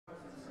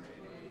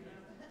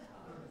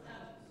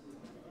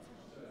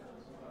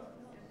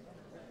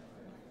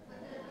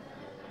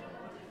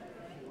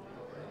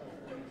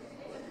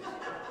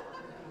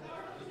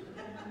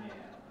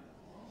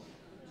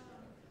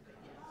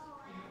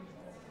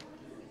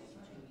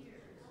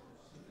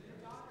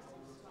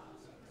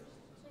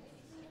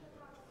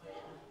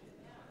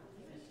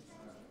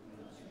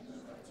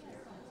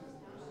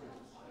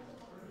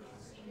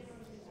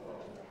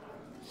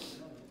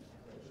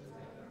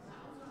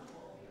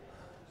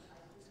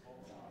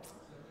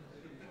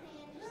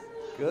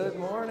Good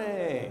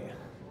morning.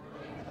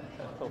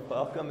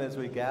 Welcome as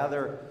we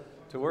gather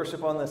to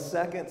worship on the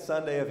second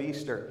Sunday of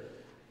Easter.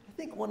 I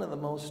think one of the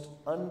most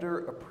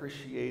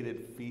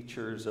underappreciated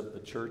features of the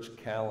church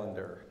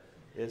calendar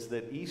is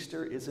that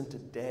Easter isn't a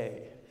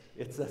day,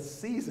 it's a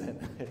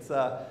season.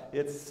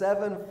 It's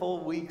 7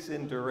 full weeks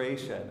in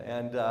duration,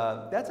 and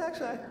that's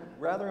actually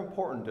rather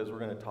important as we're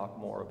going to talk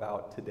more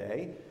about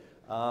today.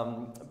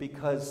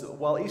 Because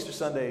while Easter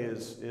Sunday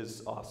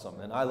is awesome,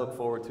 and I look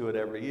forward to it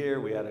every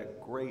year, we had a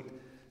great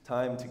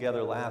time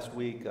together last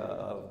week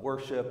of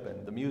worship,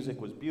 and the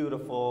music was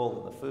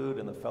beautiful, and the food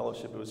and the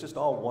fellowship, it was just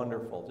all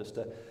wonderful, just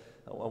a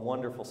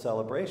wonderful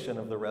celebration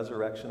of the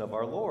resurrection of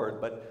our Lord.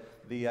 But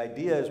the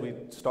idea, as we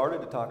started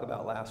to talk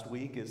about last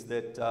week, is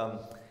that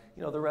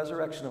the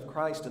resurrection of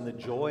Christ and the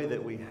joy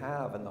that we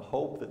have and the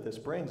hope that this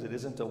brings, it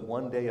isn't a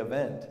one-day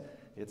event.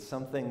 It's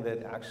something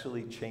that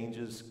actually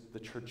changes the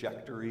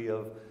trajectory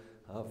of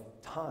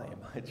time.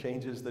 It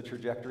changes the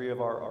trajectory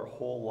of our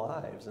whole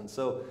lives. And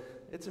so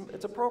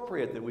it's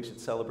appropriate that we should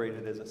celebrate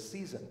it as a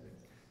season,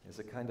 as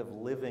a kind of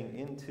living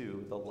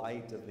into the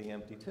light of the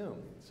empty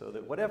tomb, so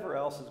that whatever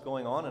else is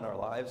going on in our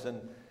lives, and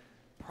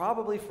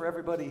probably for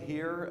everybody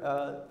here,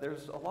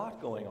 there's a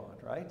lot going on,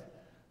 right?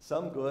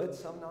 Some good,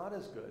 some not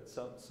as good,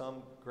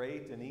 some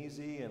great and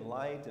easy and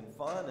light and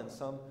fun, and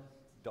some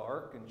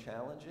dark and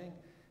challenging.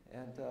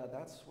 And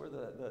that's where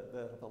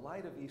the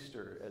light of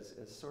Easter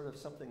is sort of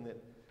something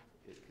that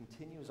it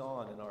continues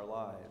on in our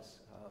lives.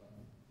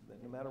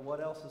 That no matter what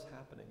else is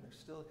happening,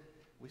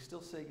 we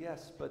still say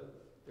yes, but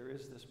there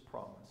is this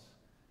promise.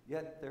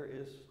 Yet there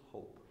is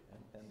hope,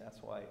 and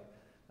that's why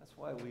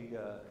we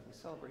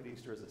celebrate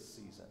Easter as a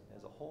season,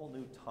 as a whole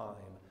new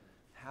time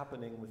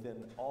happening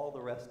within all the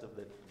rest of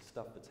the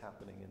stuff that's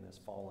happening in this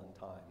fallen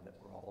time that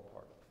we're all a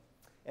part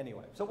of.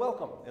 Anyway, so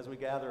welcome as we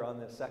gather on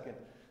this second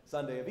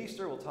Sunday of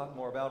Easter. We'll talk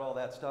more about all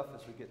that stuff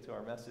as we get to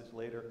our message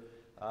later.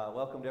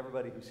 Welcome to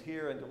everybody who's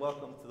here, and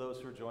welcome to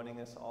those who are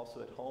joining us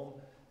also at home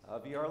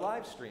via our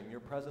live stream.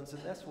 Your presence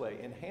in this way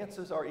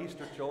enhances our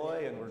Easter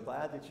joy, and we're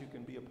glad that you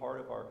can be a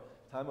part of our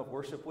time of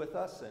worship with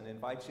us, and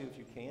invite you, if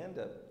you can,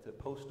 to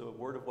post a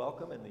word of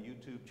welcome in the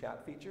YouTube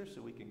chat feature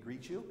so we can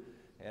greet you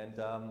and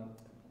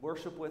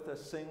worship with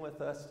us, sing with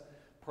us,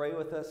 pray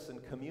with us,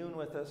 and commune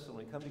with us when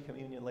we come to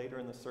communion later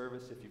in the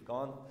service.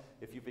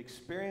 If you've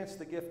experienced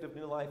the gift of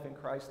new life in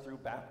Christ through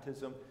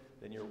baptism,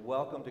 then you're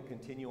welcome to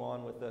continue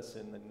on with us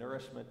in the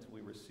nourishment we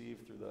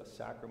receive through the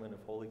sacrament of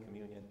Holy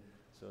Communion.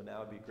 So now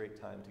would be a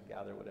great time to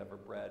gather whatever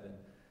bread and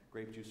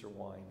grape juice or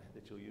wine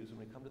that you'll use when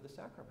we come to the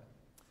sacrament.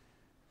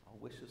 I'll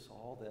wish us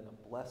all then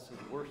a blessed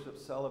worship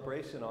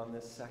celebration on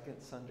this second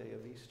Sunday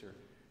of Easter,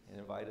 and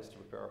invite us to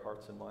prepare our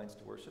hearts and minds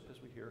to worship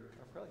as we hear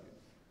our prelude.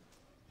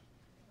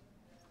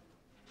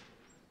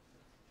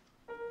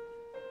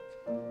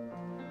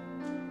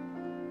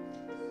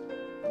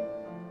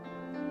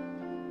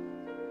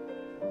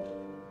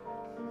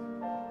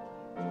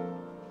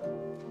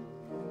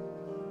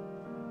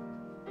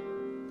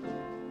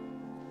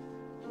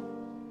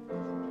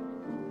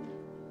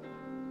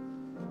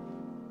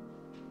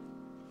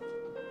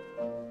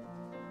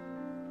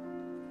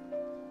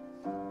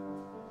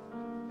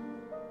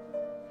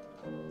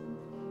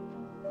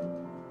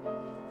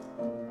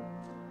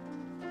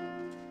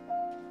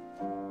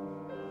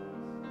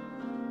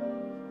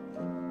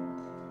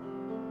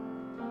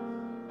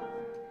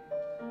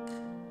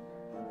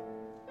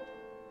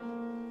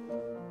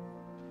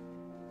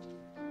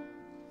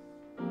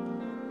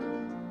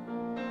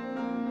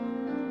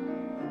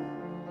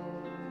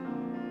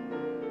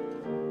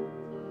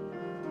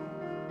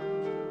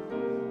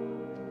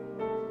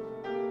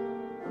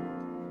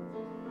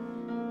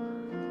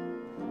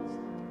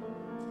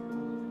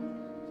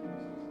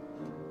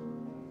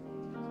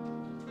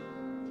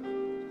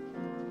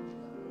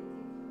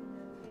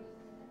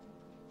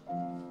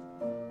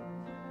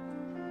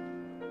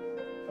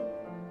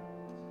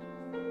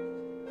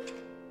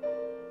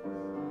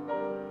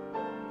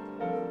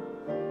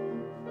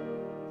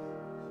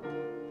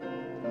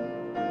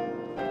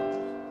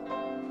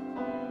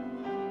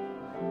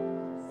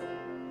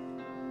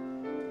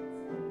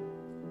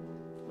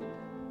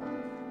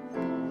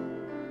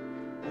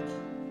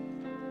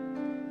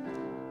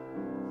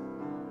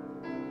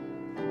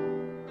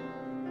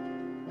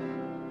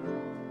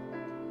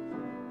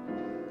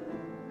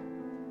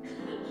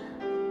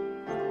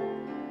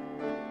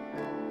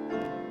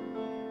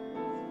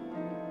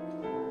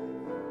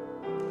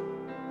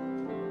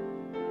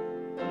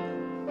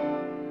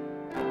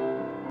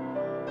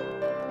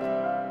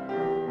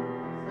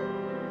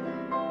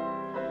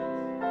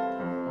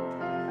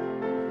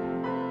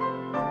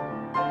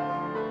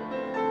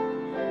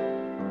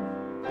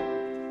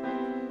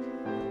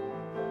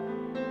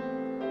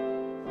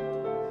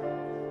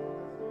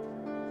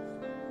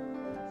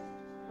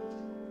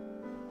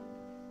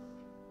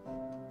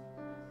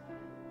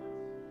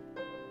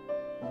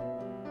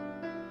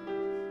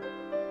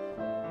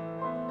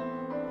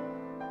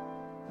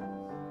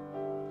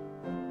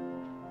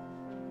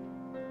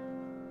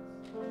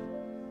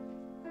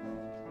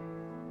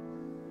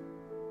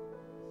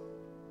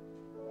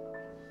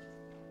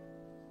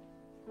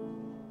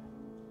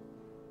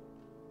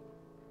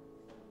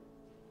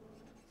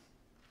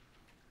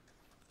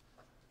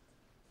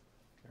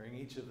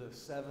 Each of the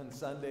 7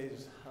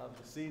 Sundays of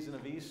the season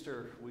of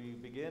Easter, we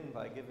begin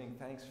by giving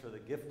thanks for the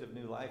gift of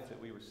new life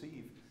that we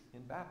receive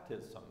in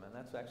baptism. And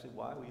that's actually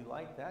why we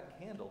light that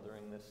candle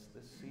during this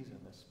season,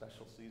 this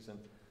special season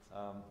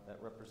that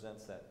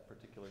represents that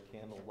particular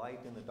candle. Light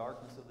in the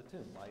darkness of the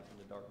tomb, light in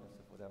the darkness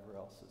of whatever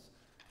else is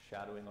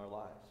shadowing our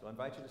lives. So I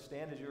invite you to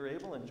stand as you're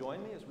able and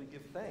join me as we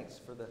give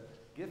thanks for the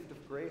gift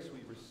of grace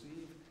we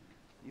receive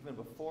even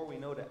before we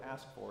know to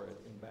ask for it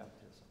in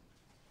baptism.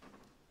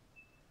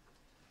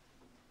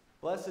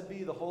 Blessed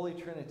be the Holy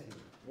Trinity,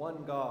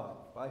 one God,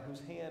 by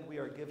whose hand we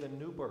are given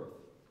new birth.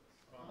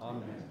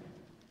 Amen.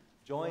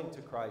 Joined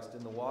to Christ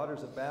in the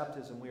waters of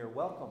baptism, we are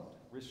welcomed,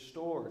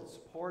 restored,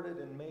 supported,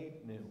 and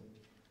made new.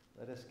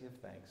 Let us give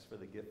thanks for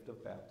the gift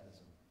of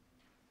baptism.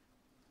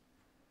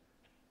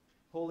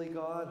 Holy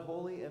God,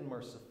 holy and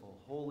merciful,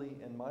 holy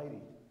and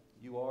mighty,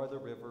 you are the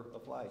river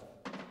of life.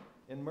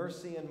 In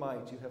mercy and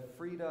might, you have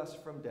freed us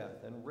from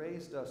death and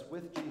raised us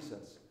with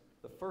Jesus,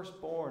 the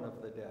firstborn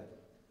of the dead.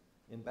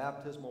 In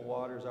baptismal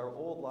waters, our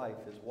old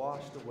life is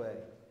washed away,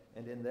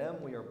 and in them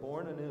we are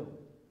born anew.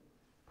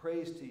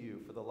 Praise to you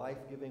for the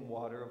life-giving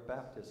water of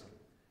baptism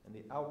and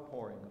the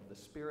outpouring of the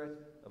Spirit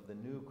of the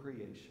new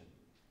creation.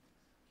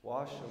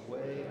 Wash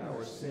away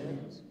our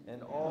sins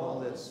and all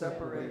that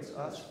separates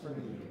us from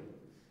you.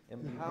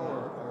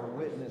 Empower our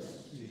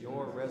witness to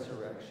your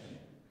resurrection.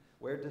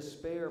 Where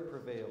despair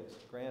prevails,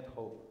 grant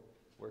hope.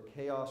 Where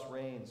chaos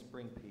reigns,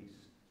 bring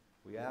peace.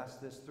 We ask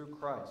this through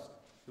Christ,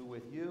 who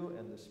with you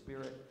and the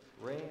Spirit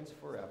reigns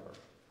forever.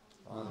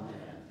 Amen.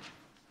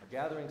 Our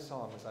gathering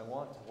song is I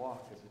Want to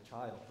Walk as a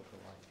Child of the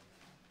Light.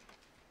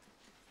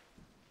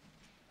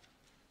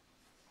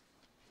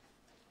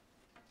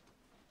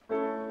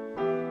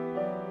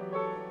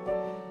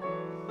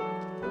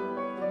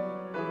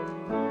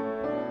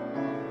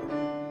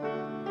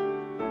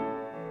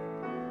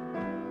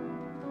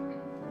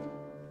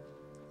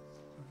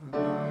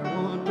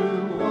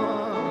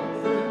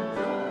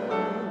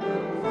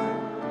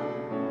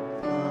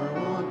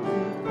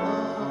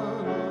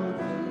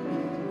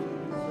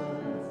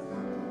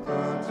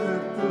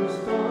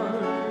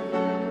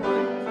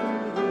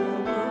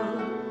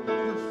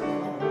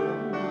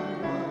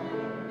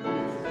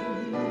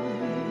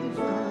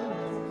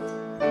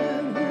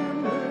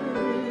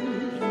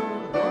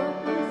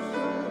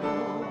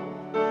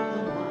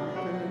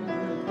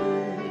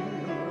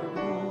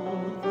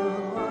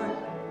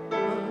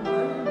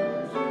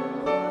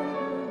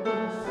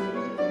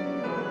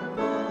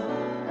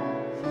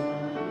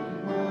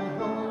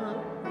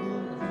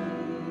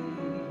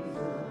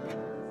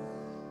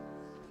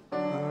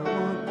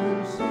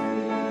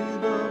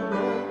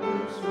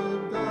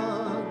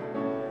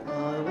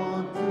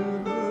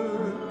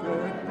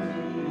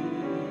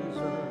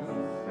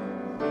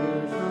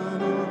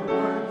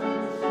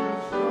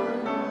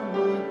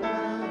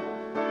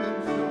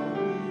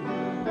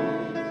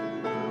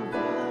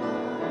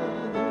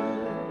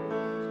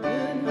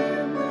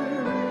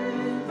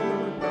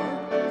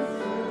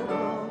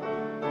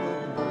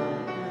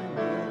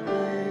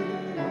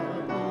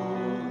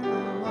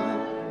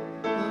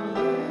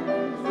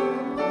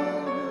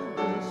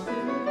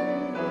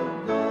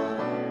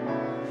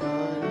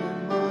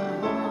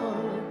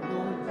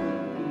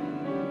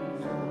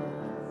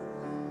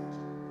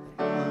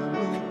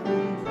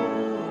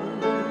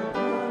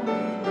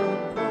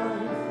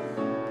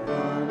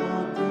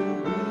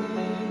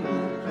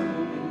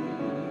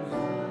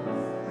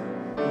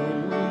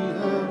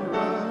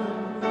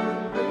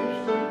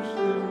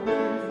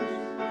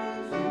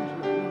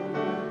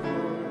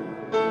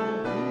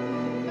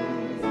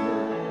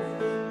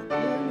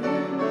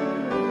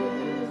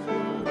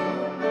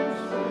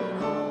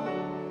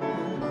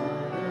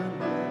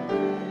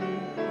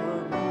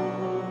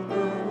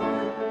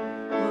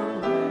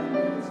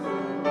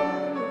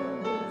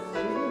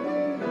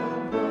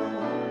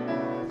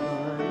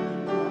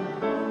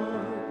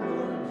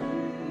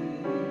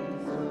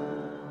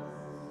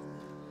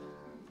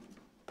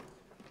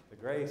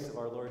 The grace of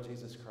our Lord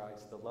Jesus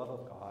Christ, the love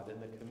of God,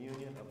 and the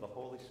communion of the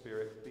Holy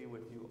Spirit be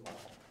with you all.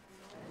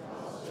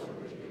 And also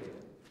with you.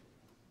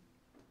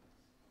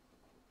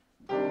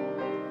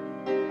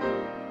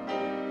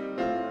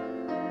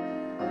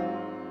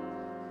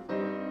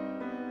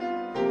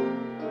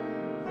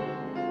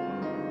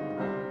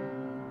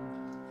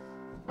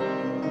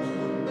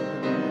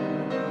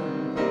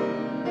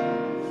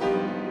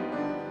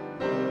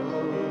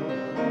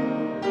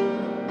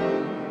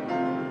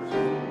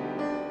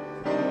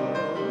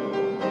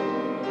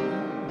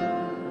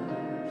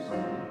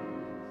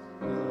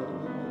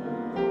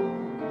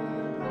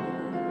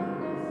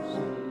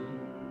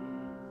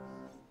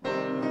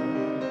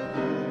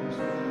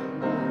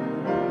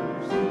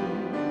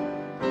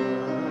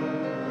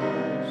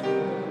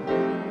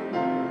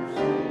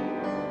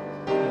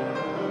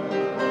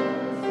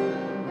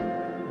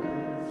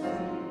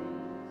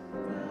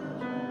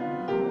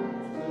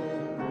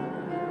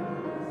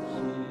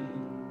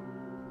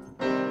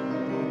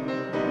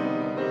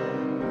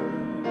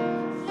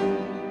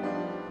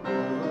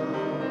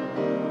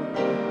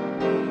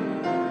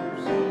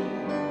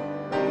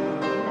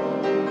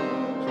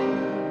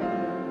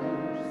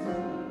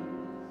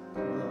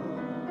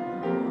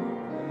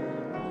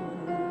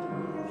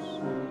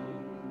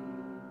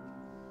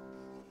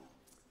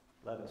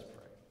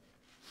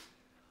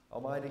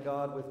 Almighty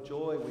God, with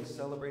joy we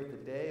celebrate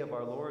the day of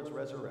our Lord's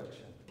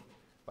resurrection.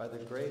 By the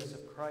grace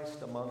of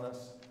Christ among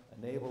us,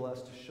 enable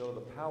us to show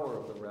the power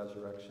of the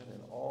resurrection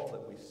in all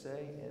that we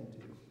say and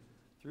do.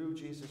 Through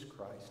Jesus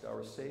Christ,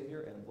 our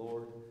Savior and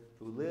Lord,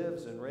 who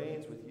lives and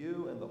reigns with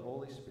you and the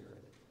Holy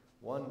Spirit,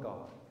 one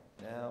God,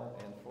 now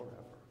and forever.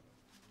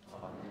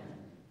 Amen.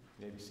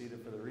 You may be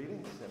seated for the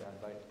readings, and I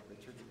invite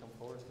Richard to come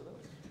forward for those.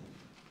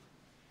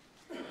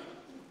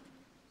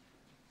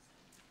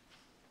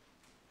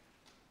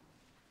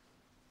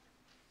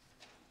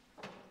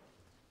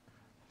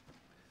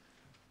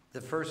 The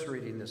first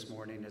reading this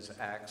morning is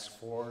Acts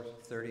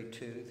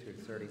 4:32 through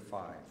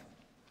 35.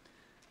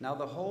 Now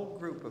the whole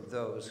group of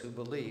those who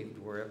believed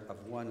were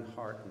of one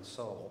heart and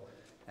soul,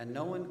 and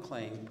no one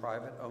claimed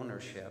private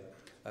ownership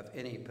of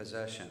any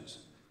possessions,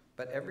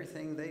 but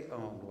everything they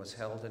owned was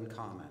held in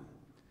common.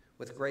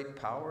 With great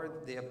power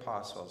the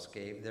apostles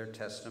gave their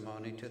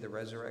testimony to the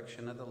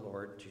resurrection of the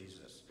Lord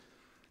Jesus.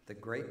 The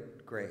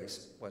great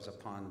grace was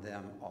upon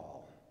them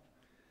all.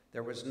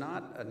 There was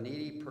not a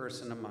needy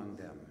person among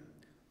them,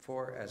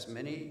 for as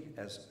many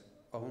as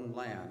owned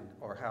land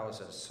or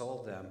houses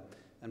sold them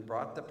and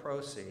brought the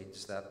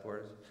proceeds that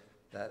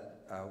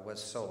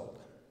was sold.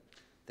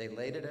 They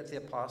laid it at the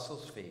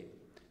apostles' feet.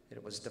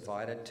 It was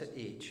divided to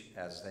each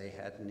as they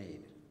had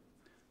need.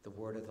 The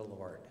word of the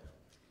Lord.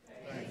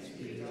 Thanks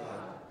be to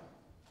God.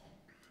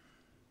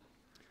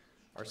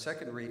 Our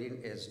second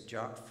reading is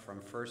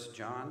from 1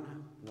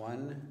 John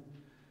 1,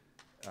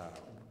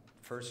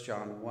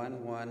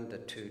 1 to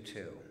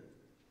 2:2.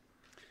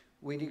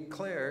 We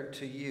declare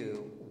to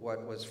you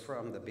what was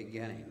from the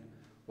beginning,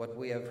 what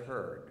we have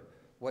heard,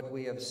 what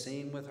we have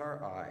seen with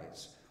our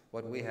eyes,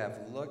 what we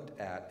have looked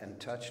at and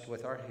touched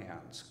with our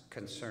hands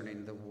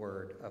concerning the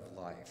word of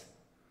life.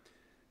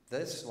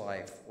 This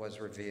life was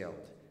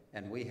revealed,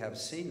 and we have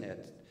seen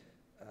it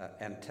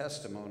and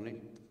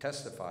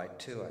testified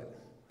to it,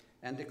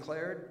 and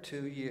declared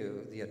to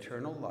you the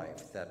eternal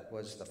life that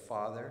was the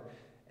Father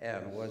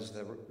and was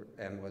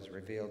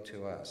revealed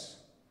to us.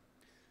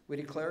 We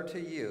declare to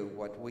you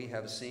what we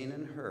have seen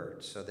and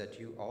heard, so that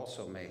you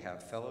also may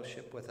have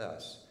fellowship with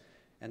us.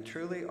 And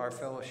truly our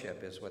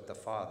fellowship is with the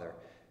Father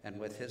and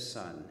with his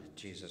Son,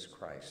 Jesus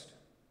Christ.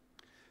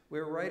 We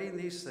are writing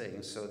these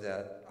things so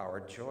that our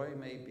joy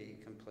may be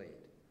complete.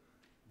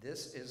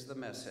 This is the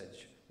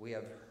message we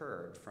have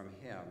heard from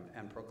him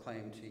and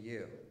proclaimed to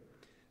you,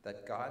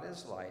 that God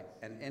is light,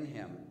 and in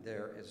him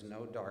there is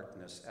no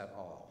darkness at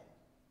all.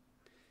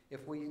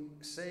 If we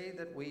say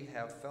that we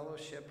have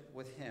fellowship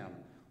with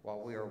him while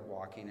we are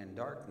walking in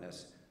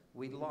darkness,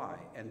 we lie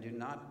and do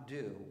not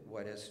do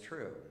what is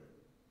true.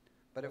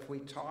 But if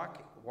we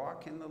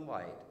walk in the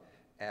light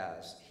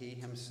as he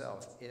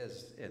himself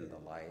is in the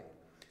light,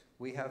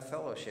 we have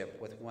fellowship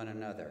with one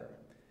another,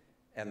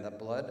 and the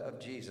blood of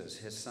Jesus,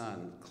 his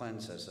Son,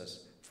 cleanses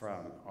us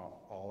from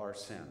all our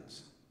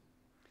sins.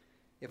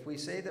 If we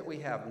say that we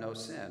have no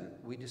sin,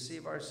 we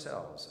deceive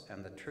ourselves,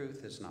 and the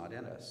truth is not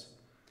in us.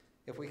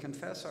 If we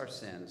confess our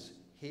sins,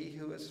 he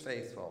who is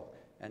faithful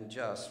and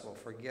just will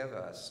forgive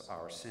us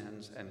our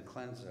sins and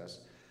cleanse us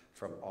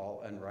from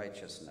all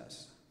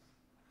unrighteousness.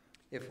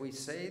 If we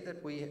say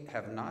that we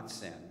have not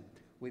sinned,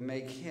 we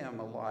make him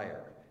a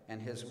liar,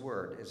 and his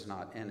word is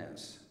not in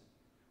us.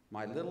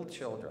 My little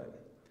children,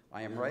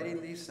 I am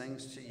writing these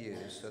things to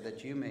you so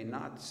that you may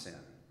not sin.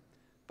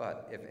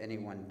 But if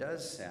anyone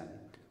does sin,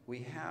 we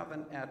have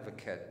an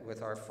advocate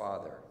with our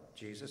Father,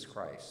 Jesus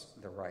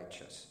Christ, the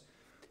righteous.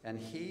 And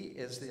he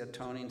is the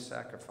atoning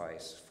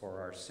sacrifice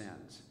for our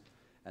sins,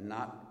 and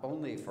not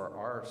only for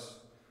ours,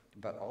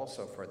 but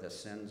also for the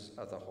sins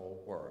of the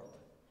whole world.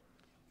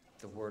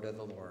 The word of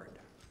the Lord.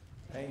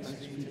 Thanks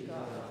be to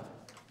God.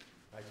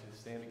 I invite you to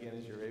stand again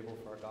as you're able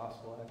for our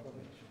gospel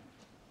acclamation.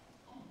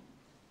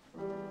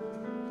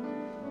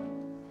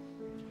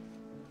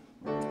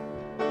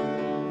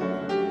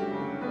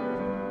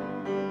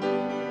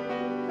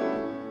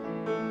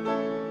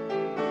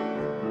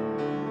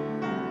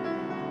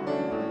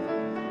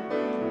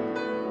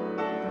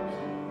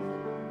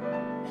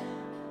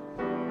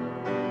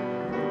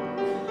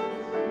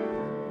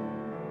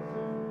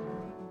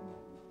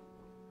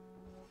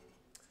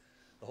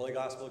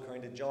 Gospel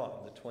according to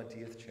John, the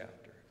 20th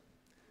chapter.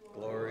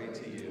 Glory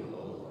to you,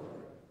 O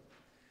Lord.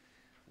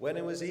 When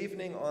it was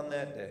evening on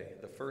that day,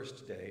 the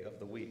first day of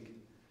the week,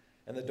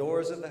 and the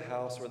doors of the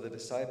house where the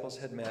disciples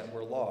had met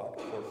were locked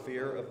for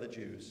fear of the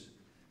Jews,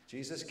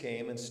 Jesus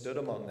came and stood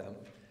among them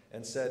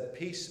and said,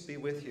 "Peace be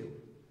with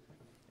you."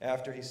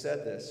 After he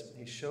said this,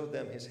 he showed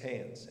them his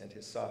hands and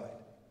his side.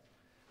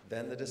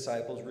 Then the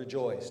disciples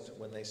rejoiced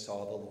when they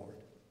saw the Lord.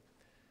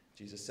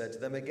 Jesus said to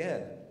them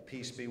again,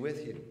 "Peace be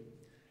with you.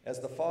 As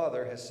the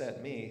Father has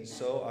sent me,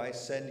 so I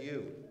send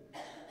you."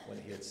 When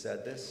he had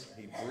said this,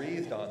 he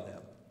breathed on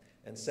them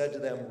and said to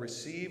them,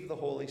 "Receive the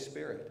Holy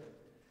Spirit.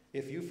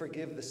 If you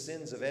forgive the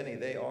sins of any,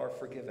 they are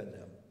forgiven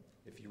them.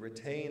 If you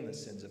retain the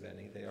sins of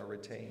any, they are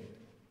retained."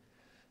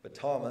 But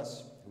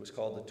Thomas, who was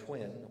called the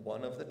twin,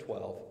 one of the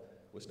 12,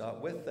 was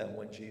not with them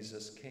when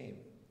Jesus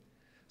came.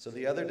 So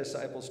the other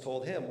disciples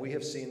told him, "We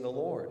have seen the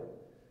Lord."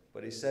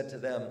 But he said to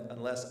them,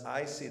 "Unless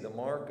I see the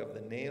mark of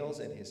the nails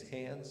in his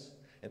hands,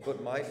 and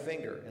put my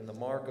finger in the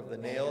mark of the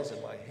nails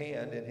and my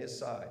hand in his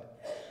side,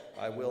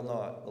 I will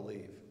not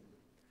believe."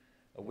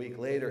 A week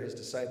later, his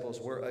disciples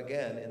were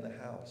again in the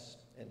house,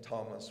 and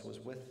Thomas was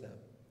with them.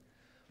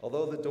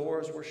 Although the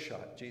doors were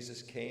shut,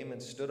 Jesus came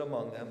and stood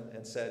among them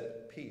and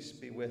said, "Peace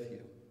be with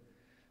you."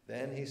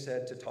 Then he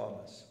said to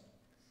Thomas,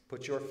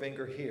 "Put your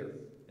finger here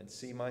and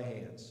see my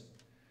hands.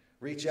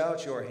 Reach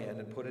out your hand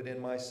and put it in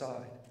my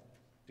side.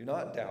 Do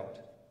not doubt,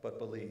 but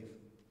believe."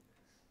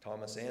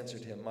 Thomas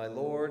answered him, "My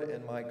Lord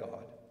and my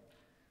God."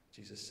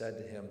 Jesus said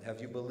to him, "Have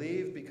you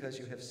believed because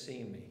you have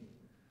seen me?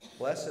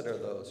 Blessed are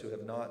those who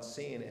have not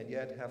seen and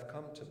yet have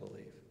come to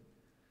believe."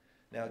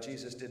 Now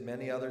Jesus did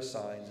many other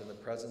signs in the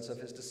presence of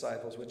his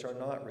disciples, which are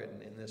not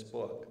written in this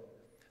book.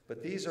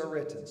 But these are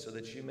written so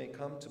that you may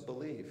come to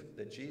believe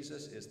that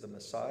Jesus is the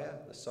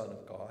Messiah, the Son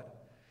of God,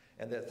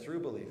 and that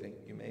through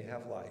believing you may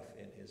have life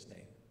in his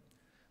name.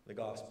 The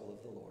Gospel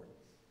of the Lord.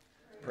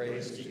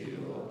 Praise to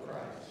you, O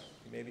Christ.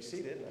 You may be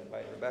seated. I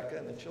invite Rebecca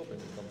and the children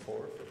to come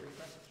forward for a brief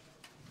message.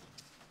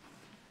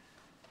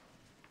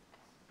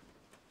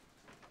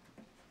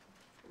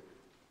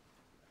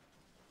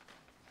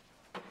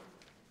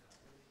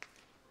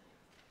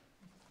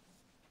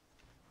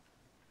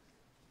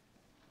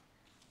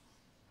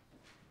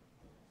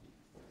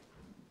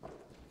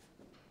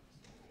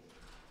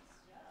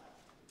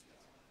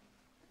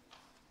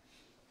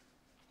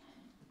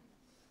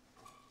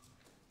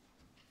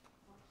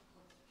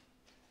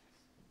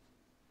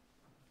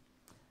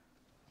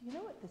 Do you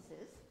know what this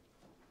is?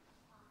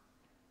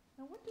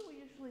 Now, what do we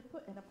usually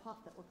put in a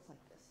pot that looks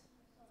like this?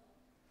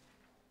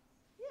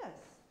 Yes.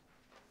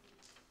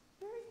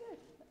 Very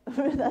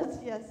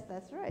good. Yes,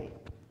 that's right.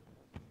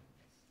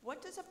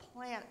 What does a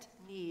plant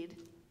need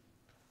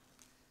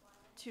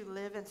to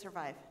live and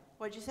survive?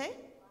 What'd you say?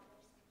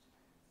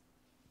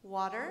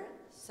 Water,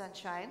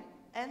 sunshine,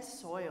 and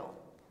soil.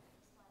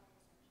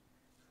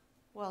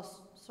 Well,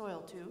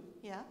 soil too,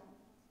 yeah.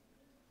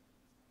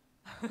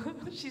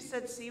 She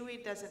said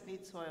seaweed doesn't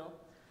need soil.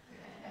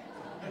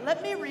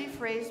 Let me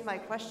rephrase my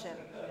question.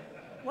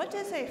 What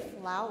does a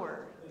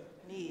flower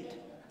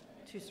need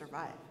to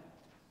survive?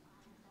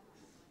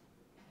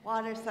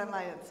 Water,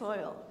 sunlight, and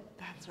soil.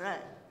 That's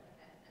right.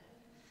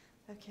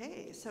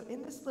 Okay, so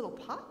in this little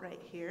pot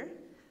right here,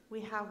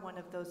 we have one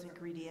of those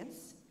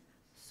ingredients,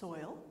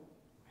 soil,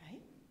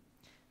 right?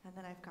 And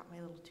then I've got my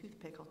little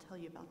toothpick. I'll tell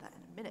you about that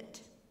in a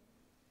minute.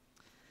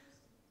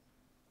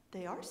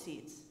 They are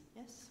seeds,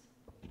 yes.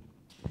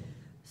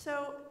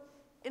 So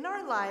in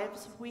our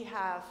lives, we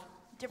have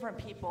different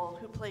people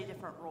who play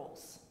different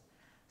roles.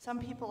 Some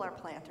people are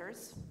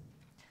planters,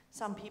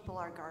 some people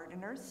are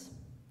gardeners,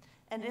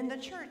 and in the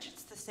church,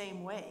 it's the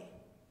same way.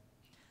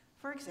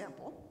 For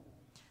example,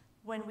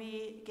 when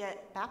we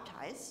get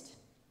baptized,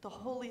 the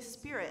Holy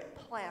Spirit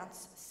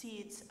plants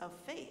seeds of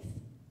faith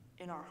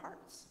in our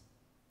hearts.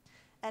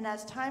 And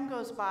as time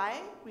goes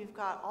by, we've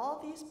got all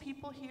these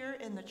people here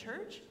in the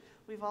church.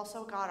 We've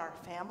also got our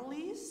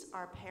families,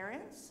 our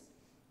parents.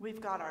 We've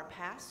got our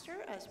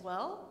pastor as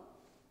well.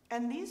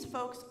 And these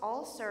folks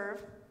all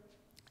serve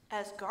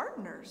as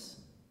gardeners.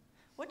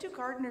 What do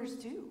gardeners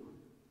do?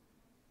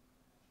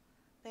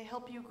 They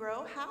help you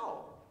grow.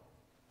 How?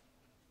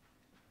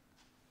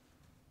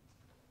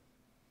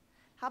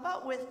 How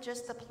about with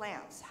just the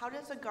plants? How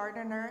does a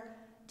gardener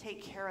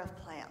take care of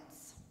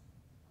plants?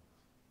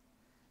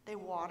 They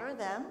water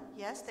them.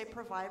 Yes, they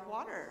provide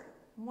water.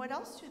 What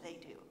else do they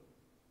do?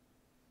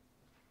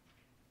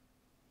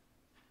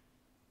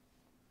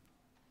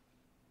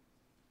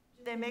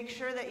 They make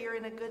sure that you're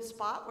in a good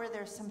spot where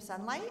there's some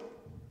sunlight?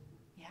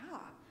 Yeah.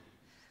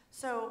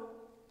 So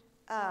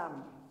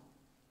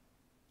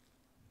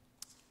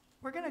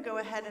we're going to go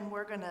ahead and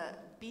we're going to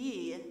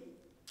be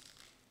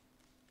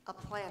a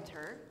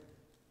planter.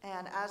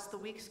 And as the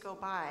weeks go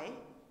by,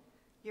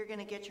 you're going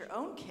to get your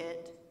own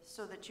kit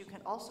so that you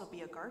can also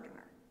be a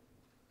gardener.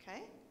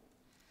 Okay?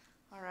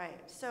 All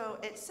right. So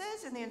it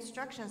says in the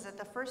instructions that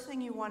the first thing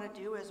you want to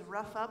do is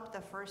rough up the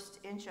first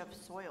inch of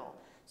soil.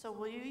 So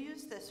will you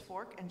use this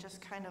fork and just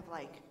kind of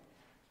like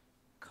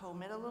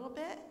comb it a little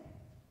bit?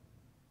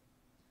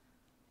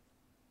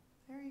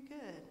 Very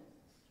good.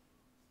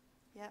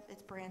 Yep,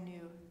 it's brand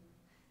new.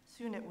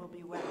 Soon it will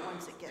be wet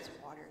once it gets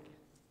watered.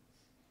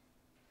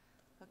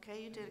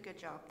 Okay, you did a good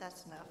job.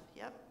 That's enough.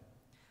 Yep.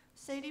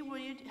 Sadie, will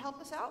you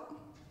help us out?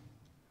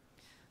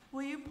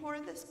 Will you pour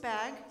this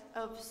bag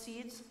of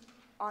seeds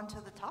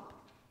onto the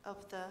top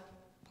of the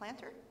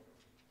planter?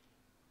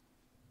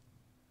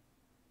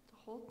 The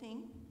whole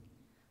thing.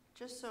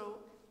 Just so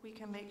we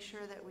can make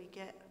sure that we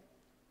get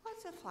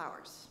lots of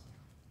flowers.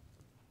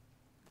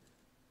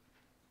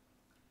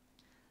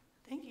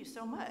 Thank you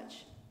so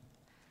much.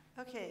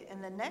 Okay,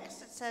 and the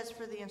next it says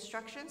for the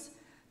instructions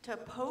to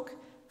poke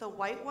the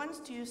white ones.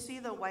 Do you see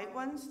the white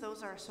ones?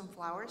 Those are some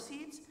flower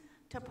seeds.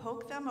 To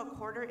poke them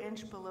 1/4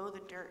 inch below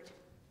the dirt.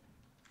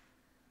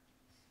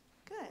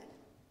 Good.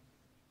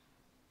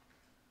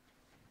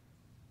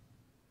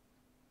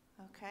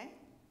 Okay.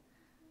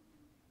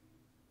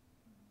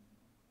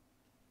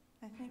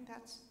 I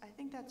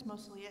think that's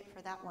mostly it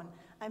for that one.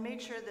 I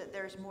made sure that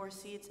there's more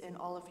seeds in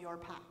all of your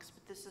packs,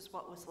 but this is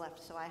what was left,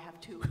 so I have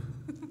 2.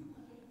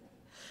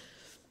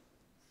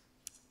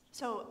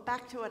 So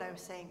back to what I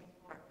was saying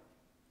before.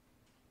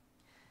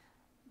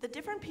 The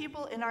different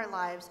people in our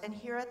lives and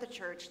here at the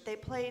church, they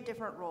play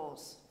different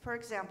roles. For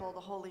example, the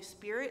Holy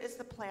Spirit is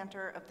the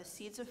planter of the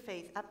seeds of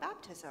faith at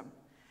baptism.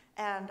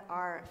 And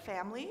our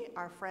family,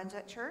 our friends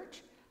at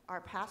church,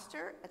 our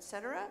pastor,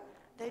 etc.,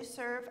 they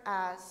serve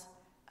as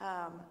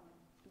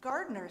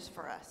gardeners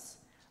for us.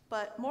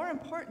 But more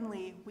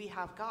importantly, we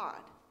have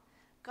God.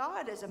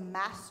 God is a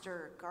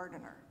master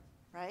gardener,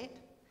 right?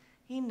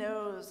 He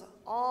knows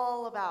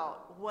all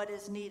about what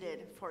is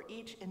needed for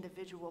each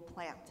individual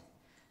plant.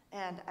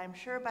 And I'm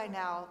sure by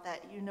now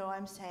that you know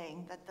I'm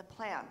saying that the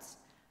plants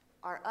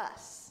are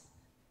us,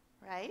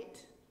 right?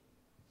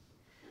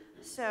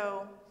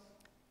 So,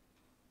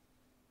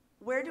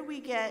 where do we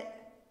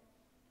get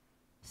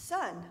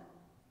sun?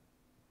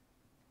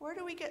 Where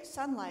do we get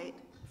sunlight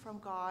from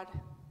God?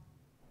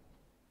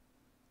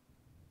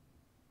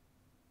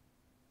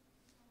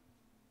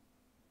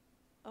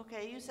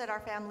 Okay, you said our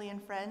family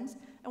and friends.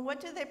 And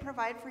what do they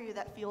provide for you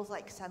that feels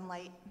like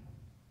sunlight?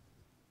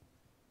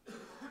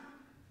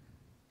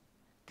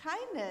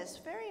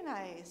 Kindness, very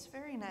nice,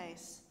 very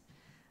nice.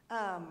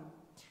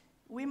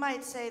 We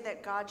might say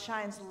that God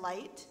shines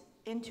light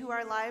into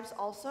our lives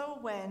also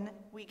when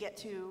we get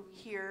to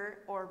hear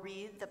or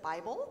read the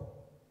Bible,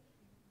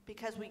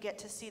 because we get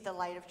to see the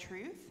light of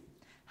truth.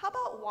 How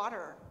about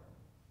water?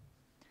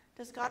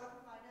 Does God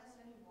provide us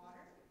any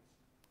water?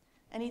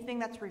 Anything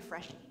that's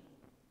refreshing?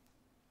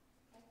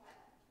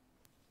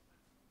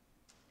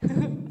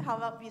 How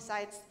about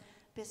besides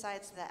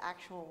the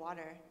actual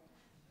water?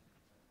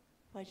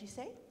 What'd you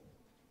say?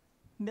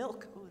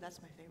 Milk. Ooh,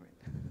 that's my favorite.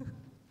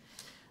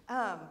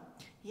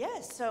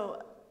 Yes,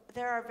 so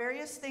there are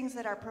various things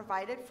that are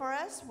provided for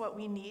us, what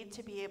we need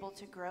to be able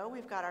to grow.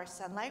 We've got our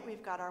sunlight,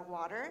 we've got our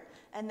water,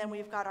 and then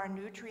we've got our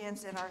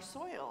nutrients in our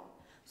soil.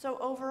 So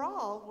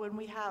overall, when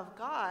we have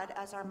God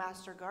as our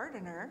master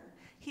gardener,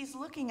 he's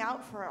looking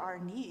out for our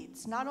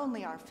needs, not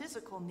only our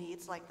physical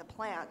needs like the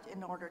plant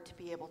in order to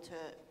be able to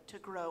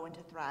grow and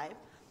to thrive,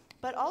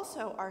 but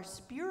also our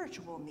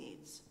spiritual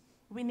needs.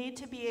 We need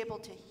to be able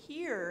to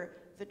hear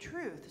the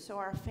truth, so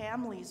our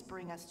families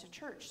bring us to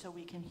church so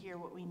we can hear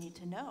what we need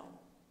to know,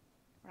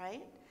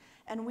 right?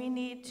 And we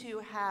need to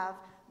have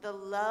the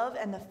love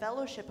and the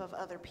fellowship of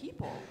other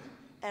people,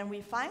 and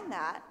we find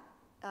that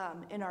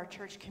in our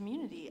church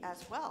community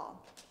as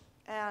well.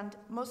 And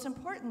most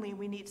importantly,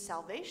 we need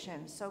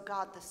salvation, so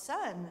God the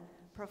Son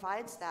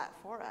provides that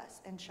for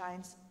us and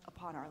shines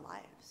upon our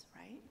lives,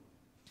 right?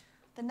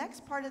 The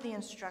next part of the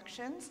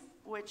instructions,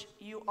 which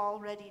you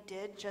already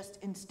did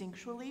just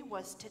instinctually,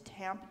 was to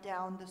tamp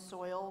down the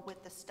soil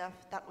with the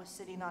stuff that was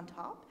sitting on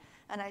top.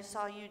 And I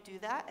saw you do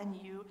that, and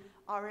you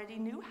already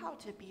knew how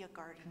to be a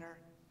gardener.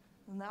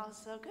 And that was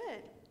so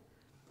good.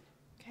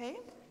 Okay,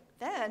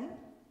 then,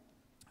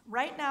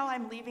 right now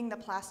I'm leaving the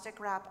plastic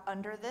wrap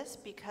under this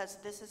because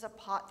this is a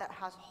pot that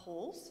has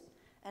holes,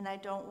 and I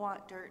don't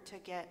want dirt to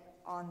get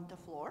on the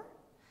floor.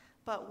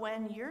 But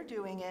when you're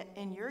doing it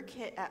in your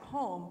kit at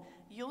home,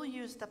 you'll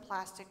use the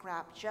plastic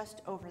wrap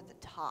just over the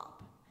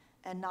top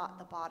and not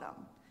the bottom.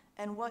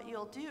 And what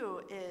you'll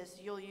do is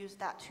you'll use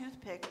that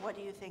toothpick. What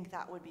do you think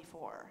that would be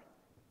for?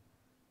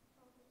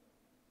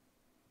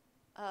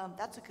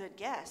 That's a good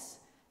guess.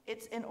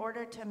 It's in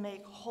order to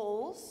make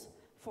holes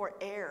for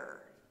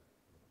air,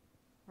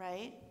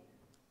 right?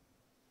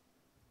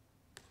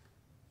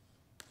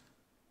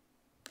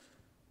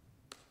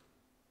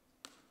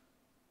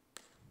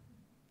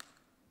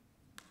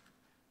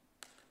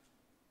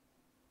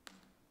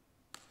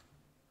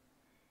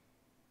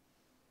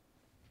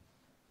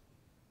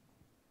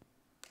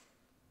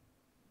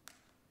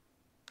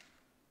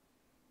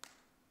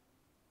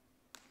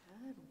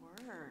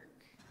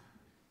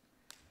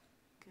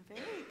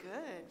 Very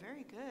good,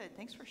 very good.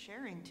 Thanks for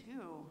sharing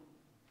too.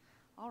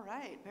 All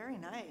right, very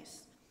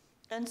nice.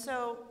 And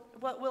so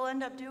what we'll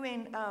end up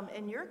doing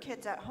in your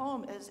kids at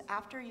home is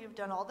after you've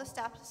done all the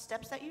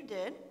steps that you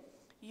did,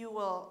 you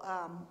will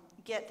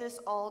get this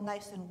all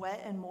nice and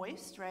wet and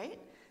moist, right?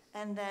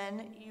 And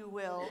then you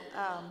will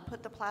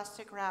put the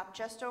plastic wrap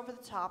just over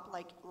the top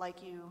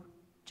like you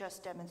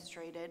just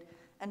demonstrated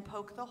and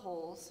poke the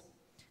holes.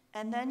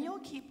 And then you'll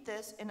keep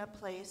this in a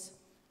place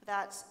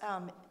that's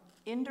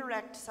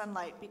indirect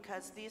sunlight,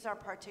 because these are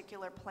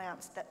particular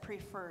plants that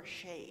prefer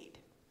shade.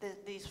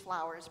 These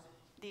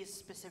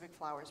specific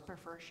flowers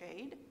prefer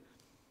shade.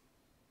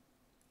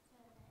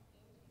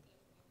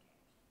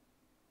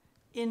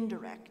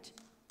 Indirect,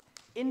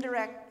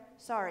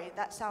 sorry,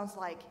 that sounds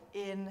like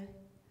in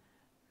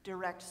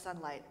direct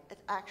sunlight.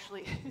 It's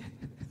actually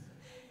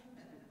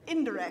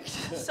indirect,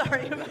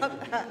 sorry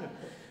about that.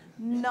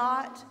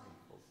 Not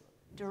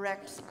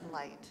direct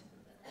sunlight.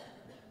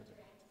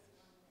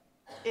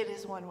 It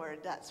is one word,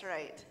 that's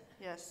right.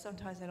 Yes,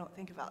 sometimes I don't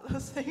think about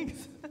those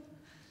things.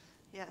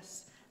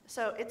 Yes,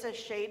 so it's a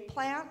shade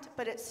plant,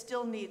 but it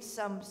still needs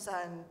some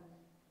sun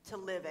to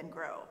live and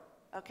grow,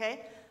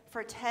 okay?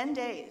 for 10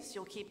 days,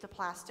 you'll keep the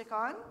plastic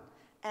on,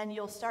 and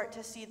you'll start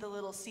to see the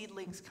little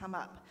seedlings come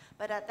up.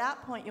 But at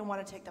that point, you'll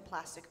want to take the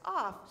plastic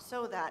off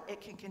so that it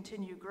can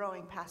continue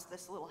growing past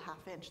this little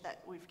half-inch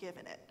that we've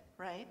given it,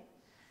 right?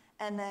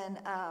 And then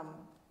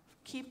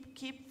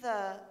keep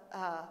the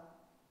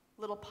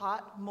little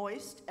pot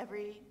moist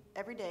every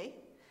day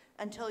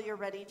until you're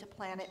ready to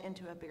plant it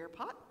into a bigger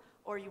pot,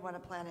 or you want to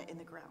plant it in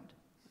the ground,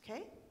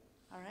 okay?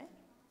 All right.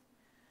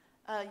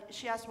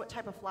 She asked what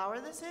type of flower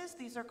this is.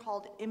 These are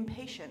called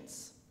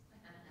impatiens.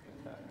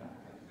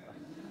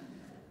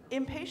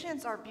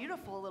 Impatiens are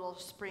beautiful little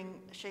spring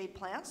shade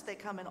plants. They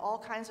come in all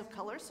kinds of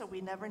colors, so we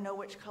never know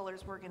which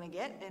colors we're going to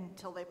get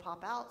until they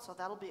pop out. So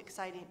that'll be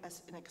exciting,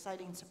 an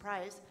exciting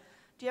surprise.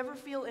 Do you ever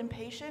feel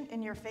impatient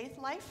in your faith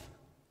life?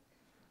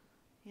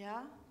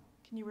 Yeah?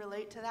 Can you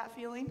relate to that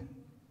feeling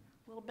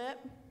a little bit?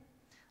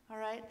 All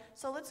right.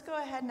 So let's go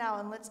ahead now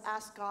and let's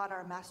ask God,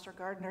 our Master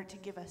Gardener, to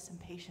give us some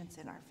patience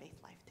in our faith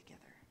life together.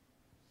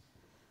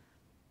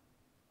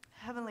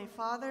 Heavenly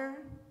Father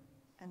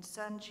and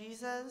Son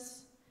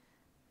Jesus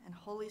and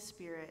Holy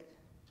Spirit,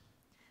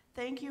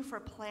 thank you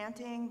for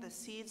planting the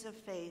seeds of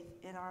faith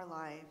in our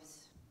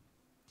lives.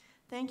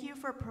 Thank you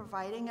for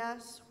providing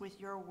us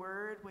with your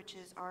word, which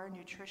is our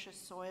nutritious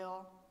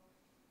soil,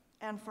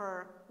 and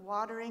for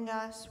watering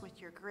us with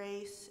your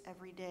grace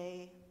every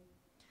day.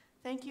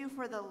 Thank you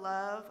for the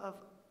love of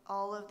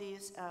all of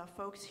these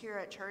folks here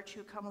at church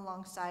who come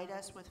alongside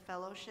us with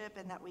fellowship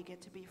and that we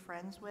get to be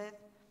friends with,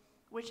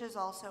 which is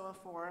also a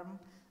form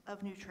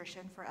of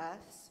nutrition for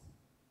us.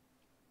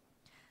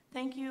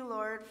 Thank you,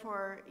 Lord,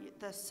 for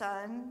the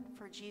Son,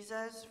 for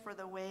Jesus, for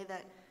the way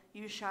that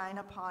you shine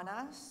upon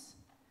us.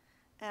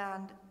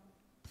 And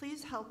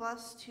please help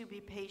us to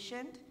be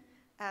patient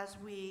as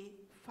we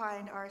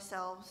find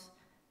ourselves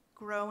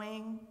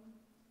growing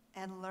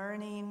and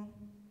learning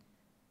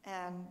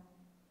and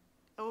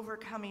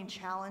overcoming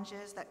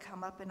challenges that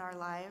come up in our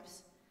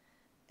lives.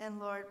 And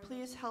Lord,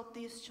 please help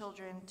these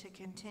children to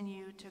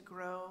continue to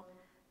grow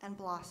and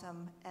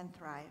blossom and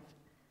thrive.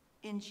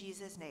 In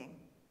Jesus' name,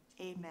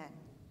 amen.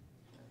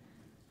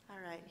 All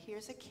right,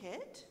 here's a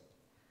kit,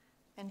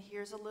 and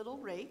here's a little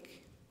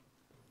rake.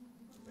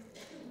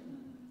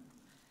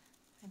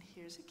 And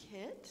here's a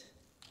kit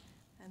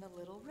and a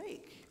little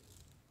rake.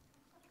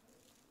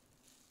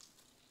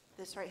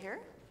 This right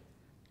here,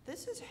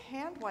 this is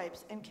hand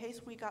wipes in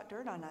case we got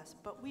dirt on us,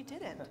 but we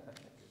didn't.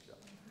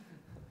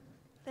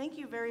 Thank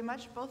you very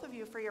much, both of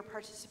you, for your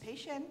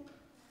participation.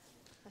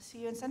 I'll see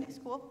you in Sunday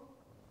school.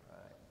 All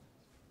right,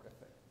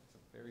 terrific. It's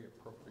a very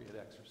appropriate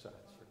exercise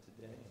for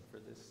today and for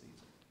this season.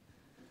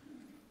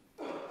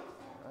 All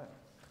right,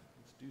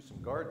 let's do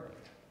some gardening.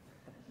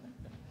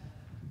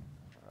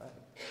 All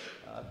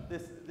right,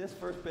 this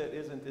first bit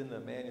isn't in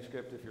the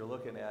manuscript if you're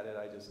looking at it.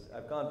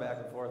 I've gone back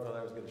and forth whether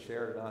I was going to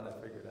share it or not, and I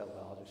figured, oh,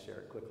 well, I'll just share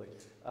it quickly.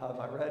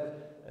 I read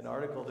an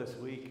article this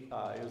week.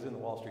 It was in the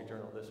Wall Street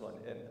Journal, this one,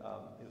 and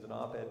it was an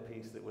op-ed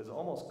piece that was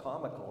almost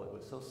comical. It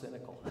was so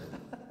cynical.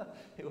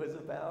 It was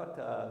about,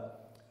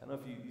 I don't know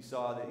if you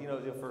saw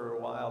that, for a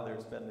while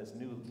there's been this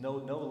new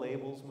no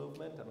labels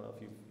movement. I don't know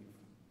if you've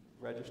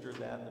registered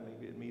that in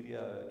the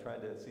media,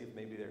 trying to see if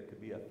maybe there could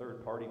be a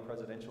third-party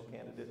presidential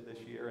candidate this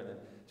year. And then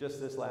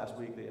just this last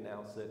week, they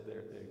announced that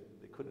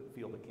they couldn't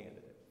field a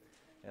candidate.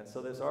 And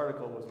so this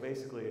article was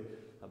basically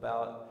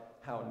about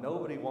how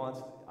nobody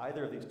wants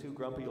either of these two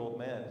grumpy old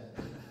men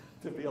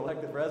to be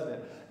elected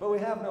president. But we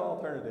have no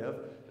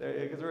alternative,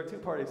 because we're a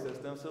two-party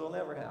system, so it'll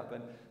never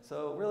happen.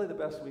 So really the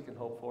best we can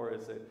hope for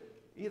is that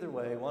either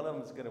way, one of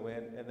them is going to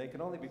win, and they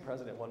can only be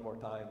president one more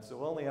time, so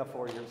we'll only have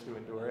 4 years to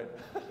endure it.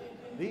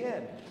 The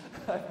end.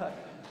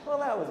 Well,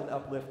 that was an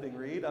uplifting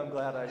read. I'm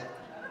glad I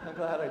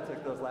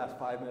took those last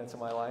 5 minutes of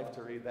my life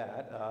to read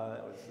that.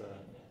 That was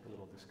a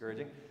little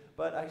discouraging.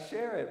 But I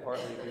share it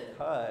partly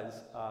because,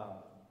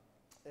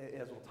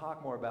 as we'll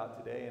talk more about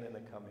today and in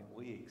the coming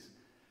weeks,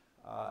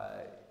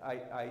 I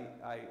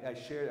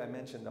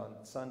mentioned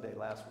on Sunday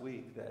last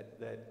week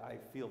that I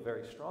feel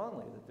very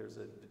strongly that there's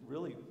a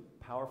really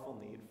powerful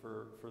need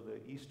for the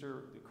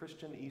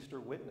Christian Easter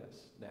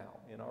witness now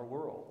in our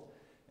world.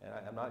 And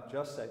I'm not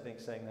just, I think,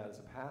 saying that as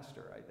a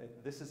pastor.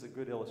 This is a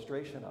good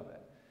illustration of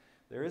it.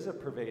 There is a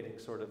pervading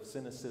sort of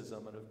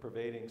cynicism and a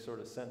pervading sort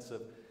of sense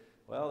of,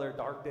 well, there are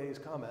dark days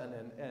coming,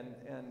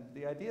 and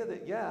the idea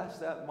that, yes,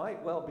 that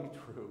might well be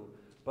true,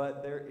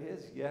 but there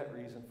is yet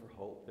reason for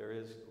hope. There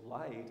is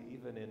light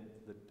even in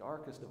the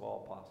darkest of all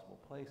possible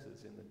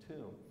places, in the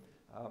tomb.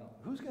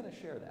 Who's going to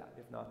share that,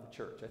 if not the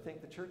church? I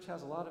think the church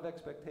has a lot of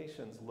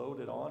expectations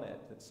loaded on it,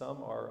 that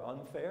some are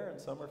unfair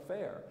and some are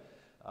fair.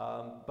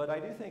 But I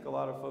do think a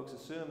lot of folks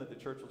assume that the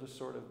church will just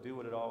sort of do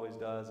what it always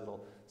does.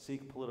 It'll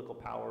seek political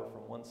power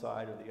from one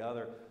side or the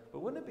other. But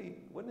wouldn't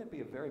it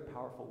be a very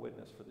powerful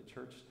witness for the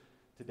church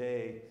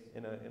today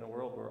in a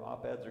world where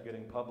op-eds are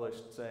getting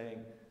published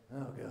saying,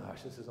 oh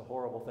gosh, this is a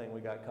horrible thing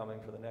we got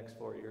coming for the next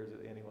 4 years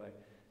anyway,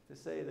 to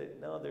say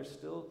that no, there's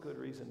still good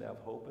reason to have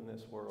hope in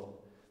this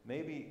world.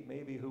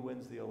 Maybe who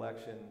wins the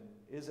election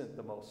isn't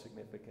the most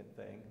significant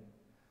thing.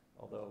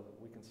 although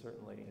we can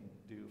certainly, and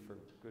do for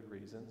good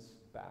reasons,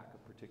 back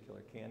a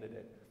particular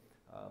candidate.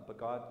 But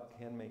God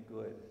can make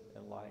good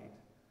and light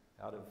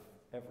out of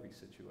every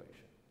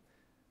situation.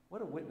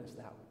 What a witness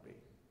that would be.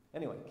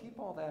 Anyway, keep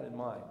all that in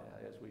mind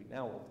as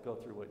we'll go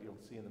through what you'll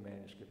see in the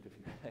manuscript if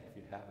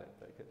you have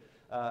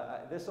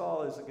it. This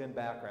all is, again,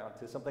 background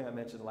to something I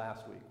mentioned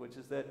last week, which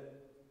is that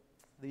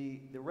the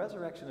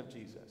resurrection of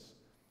Jesus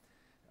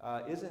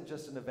isn't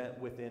just an event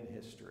within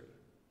history.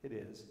 It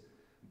is.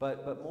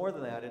 But more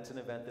than that, it's an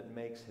event that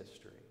makes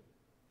history.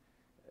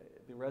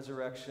 The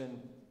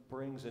resurrection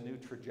brings a new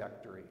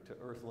trajectory to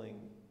earthling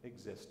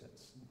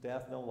existence.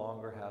 Death no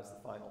longer has the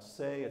final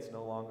say. It's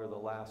no longer the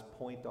last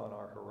point on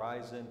our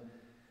horizon.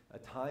 A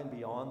time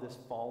beyond this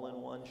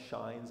fallen one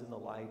shines in the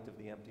light of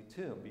the empty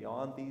tomb,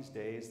 beyond these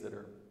days that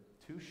are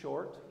too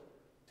short,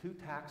 too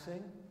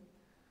taxing,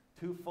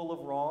 too full of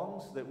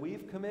wrongs that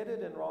we've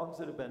committed and wrongs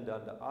that have been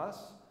done to us,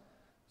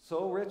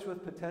 so rich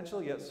with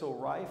potential, yet so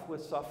rife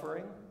with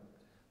suffering.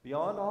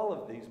 Beyond all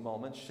of these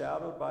moments,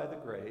 shadowed by the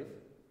grave,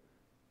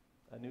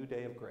 a new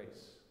day of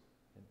grace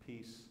and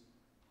peace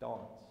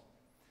dawns.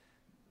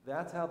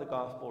 That's how the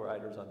gospel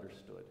writers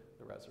understood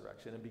the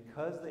resurrection. And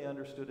because they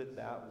understood it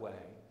that way,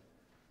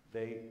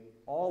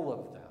 all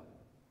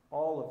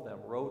of them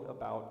wrote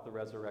about the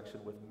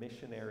resurrection with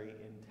missionary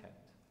intent.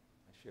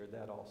 I shared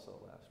that also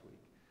last week.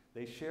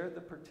 They shared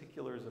the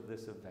particulars of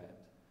this event,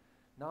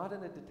 not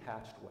in a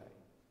detached way,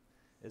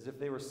 as if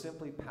they were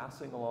simply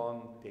passing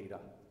along data.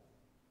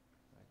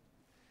 Right?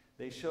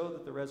 They show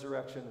that the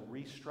resurrection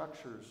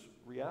restructures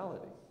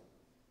reality.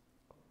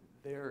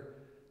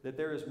 That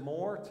there is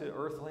more to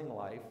earthling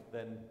life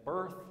than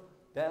birth,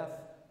 death,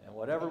 and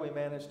whatever we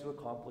manage to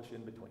accomplish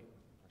in between,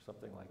 or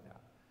something like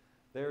that.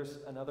 There's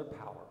another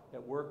power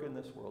at work in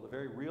this world, a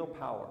very real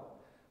power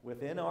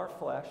within our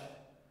flesh,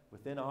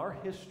 within our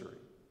history,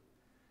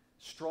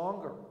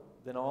 stronger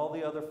than all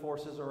the other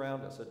forces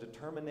around us, a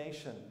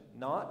determination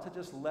not to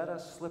just let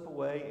us slip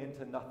away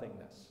into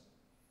nothingness.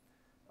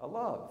 A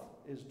love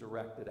is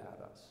directed at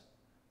us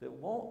that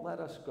won't let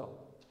us go,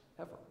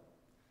 ever.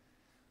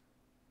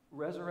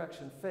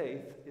 Resurrection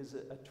faith is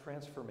a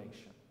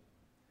transformation.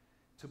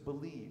 To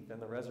believe in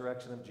the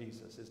resurrection of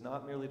Jesus is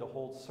not merely to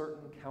hold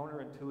certain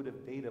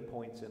counterintuitive data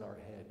points in our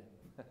head.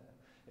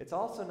 It's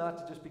also not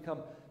to just become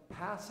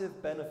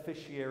passive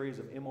beneficiaries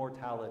of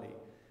immortality,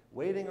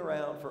 waiting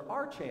around for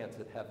our chance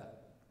at heaven.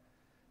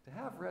 To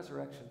have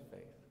resurrection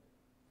faith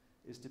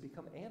is to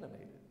become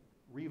animated,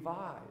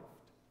 revived,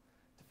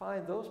 to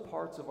find those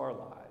parts of our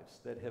lives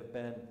that have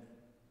been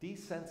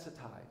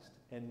desensitized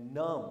and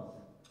numbed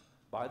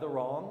by the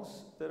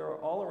wrongs that are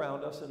all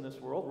around us in this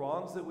world,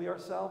 wrongs that we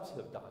ourselves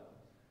have done,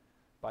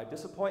 by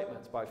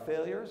disappointments, by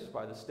failures,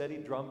 by the steady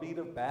drumbeat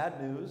of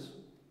bad news,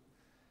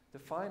 to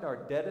find our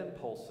dead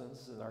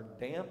impulses and our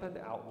dampened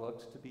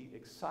outlooks to be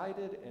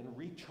excited and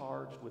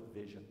recharged with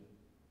vision.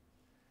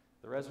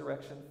 The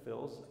resurrection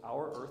fills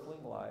our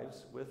earthling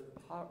lives with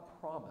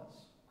promise.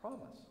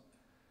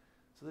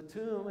 So the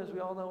tomb, as we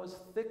all know, is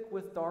thick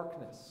with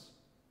darkness,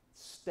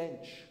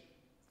 stench.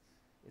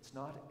 It's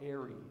not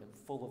airy and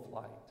full of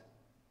light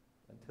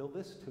until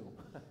this tomb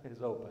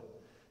is open.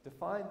 To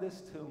find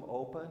this tomb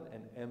open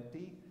and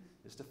empty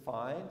is to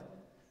find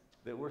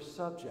that we're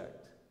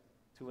subject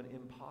to an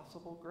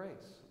impossible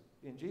grace.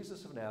 In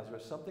Jesus of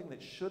Nazareth, something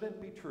that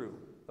shouldn't be true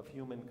of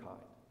humankind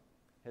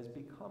has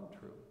become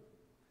true.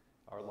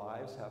 Our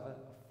lives have a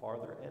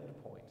farther end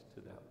point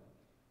to them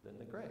than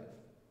the grave.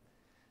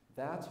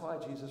 That's why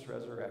Jesus'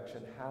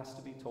 resurrection has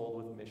to be told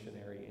with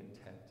missionary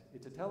intent.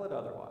 To tell it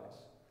otherwise,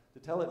 to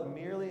tell it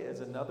merely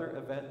as another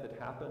event that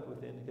happened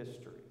within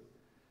history,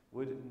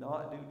 would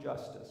not do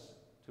justice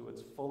to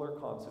its fuller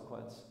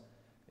consequence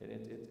and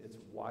its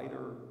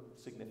wider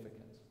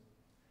significance.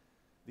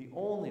 The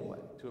only way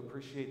to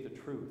appreciate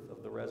the truth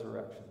of the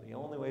resurrection, the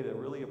only way to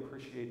really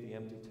appreciate the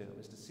empty tomb,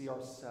 is to see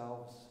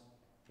ourselves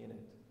in it,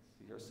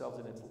 see ourselves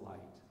in its light,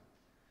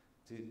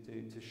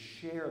 to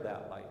share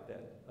that light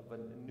then of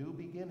a new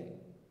beginning,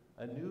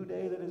 a new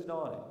day that is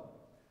dawning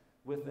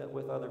with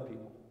other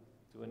people,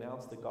 to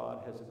announce that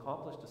God has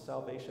accomplished a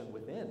salvation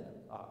within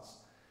us,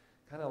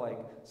 kind of like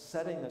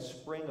setting a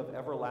spring of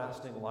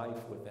everlasting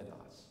life within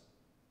us.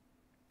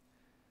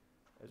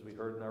 As we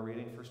heard in our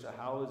reading, first,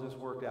 how has this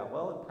worked out?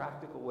 Well, in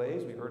practical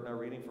ways, we heard in our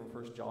reading from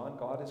 1 John,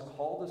 God has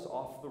called us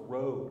off the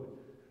road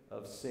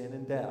of sin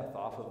and death,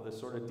 off of the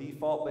sort of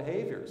default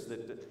behaviors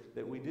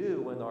that we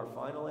do when our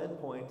final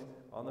endpoint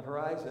on the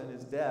horizon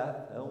is death.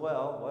 Oh,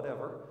 well,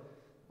 whatever.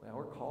 Well,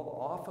 we're called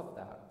off of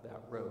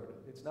that road.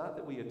 It's not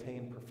that we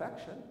attain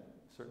perfection,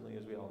 certainly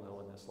as we all know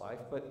in this life,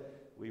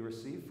 but we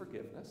receive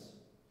forgiveness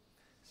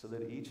so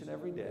that each and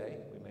every day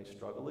we may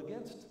struggle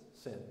against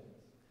sin.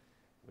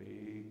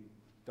 We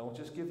don't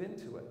just give in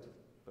to it,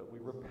 but we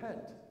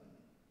repent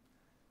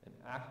and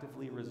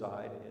actively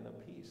reside in a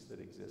peace that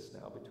exists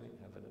now between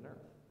heaven and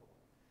earth.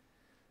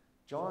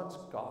 John's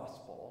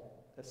gospel,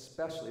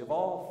 especially, of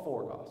all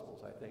four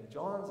gospels, I think,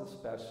 John's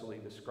especially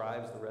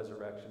describes the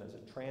resurrection as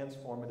a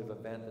transformative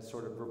event that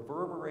sort of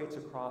reverberates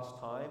across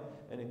time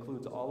and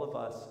includes all of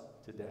us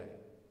today.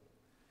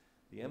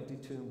 The empty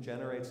tomb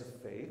generates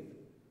a faith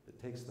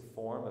that takes the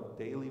form of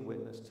daily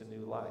witness to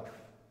new life,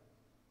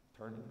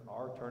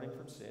 turning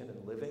from sin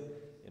and living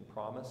in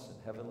promise and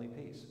heavenly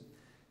peace.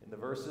 In the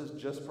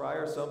verses just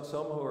prior, some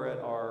who were at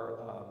our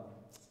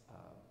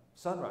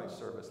sunrise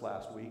service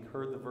last week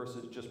heard the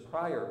verses just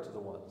prior to the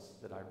ones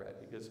that I read,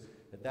 because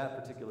at that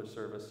particular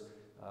service,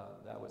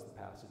 that was the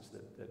passage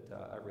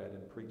that I read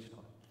and preached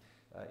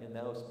on. In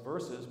those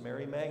verses,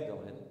 Mary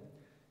Magdalene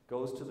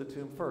goes to the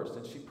tomb first,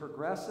 and she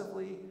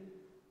progressively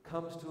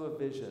comes to a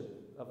vision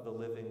of the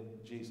living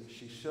Jesus.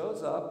 She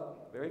shows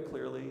up very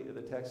clearly,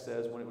 the text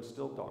says, when it was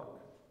still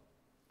dark.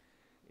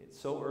 It's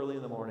so early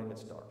in the morning,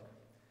 it's dark.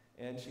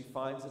 And she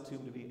finds the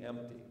tomb to be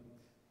empty.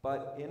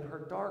 But in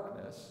her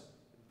darkness,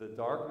 the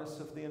darkness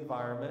of the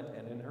environment,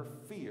 and in her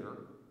fear,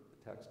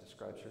 the text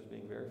describes her as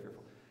being very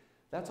fearful,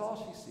 that's all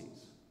she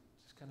sees.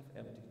 Just kind of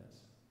emptiness.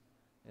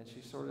 And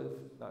she's sort of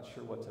not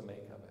sure what to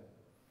make of it.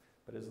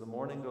 But as the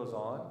morning goes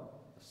on,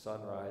 the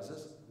sun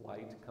rises,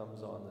 light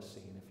comes on the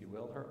scene, if you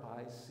will. Her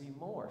eyes see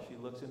more. She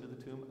looks into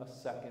the tomb a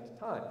second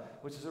time,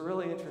 which is a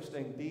really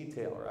interesting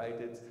detail, right?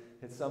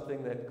 It's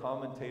something that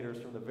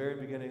commentators from the very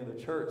beginning of the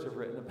church have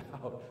written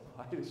about.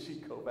 Why does she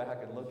go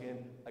back and look in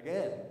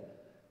again?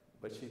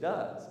 But she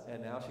does,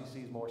 and now she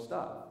sees more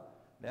stuff.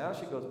 Now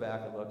she goes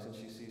back and looks, and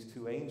she sees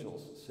two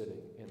angels sitting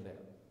in there,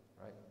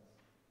 right?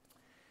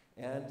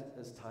 And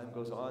as time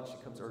goes on, she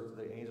comes over to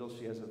the angels.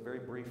 She has a very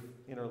brief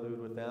interlude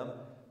with them,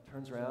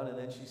 turns around, and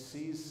then she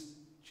sees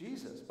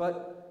Jesus.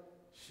 But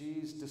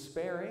she's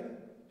despairing,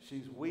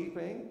 she's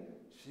weeping,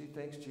 she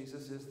thinks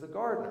Jesus is the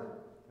gardener,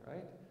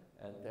 right?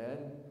 And then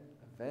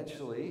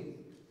eventually,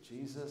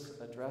 Jesus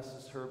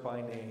addresses her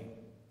by name,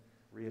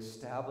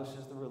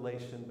 reestablishes the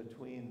relation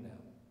between them,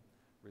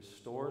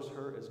 restores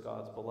her as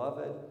God's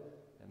beloved,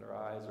 and her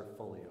eyes are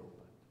fully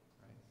open,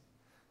 right?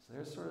 So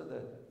there's sort of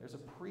there's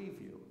a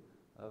preview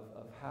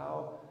of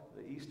how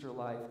the Easter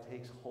life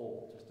takes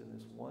hold, just in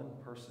this one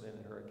person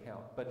in her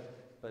account.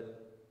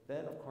 But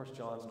then, of course,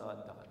 John's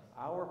not done.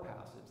 Our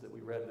passage that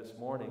we read this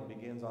morning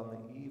begins on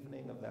the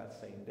evening of that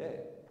same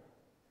day,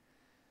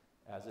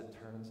 as it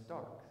turns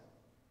dark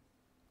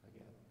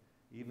again,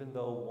 even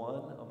though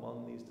one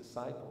among these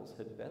disciples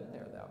had been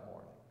there that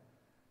morning,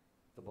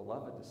 the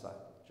beloved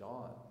disciple,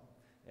 John.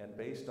 And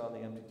based on the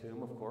empty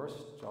tomb, of course,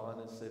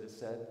 John, as it is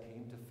said,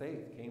 came to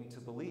faith, came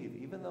to believe.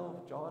 Even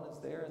though John is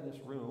there in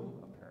this room,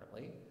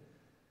 apparently,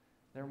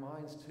 their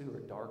minds too are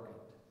darkened,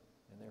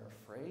 and they're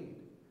afraid.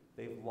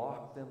 They've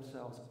locked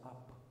themselves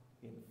up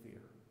in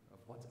fear of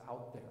what's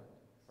out there,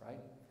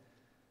 right?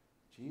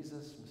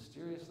 Jesus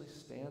mysteriously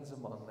stands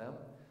among them,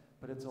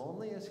 but it's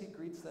only as he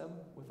greets them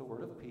with a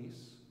word of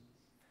peace,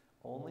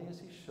 only as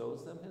he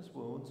shows them his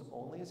wounds,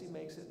 only as he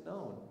makes it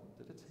known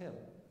that it's him,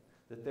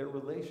 that their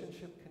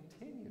relationship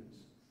continues.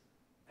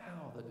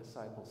 Now the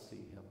disciples see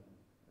him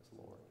as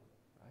Lord,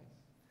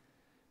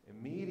 right?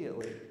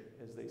 Immediately,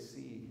 as they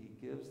see,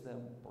 he gives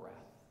them breath,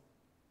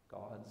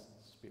 God's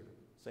Spirit.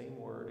 Same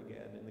word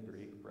again in the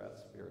Greek, breath,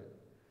 spirit.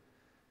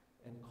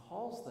 And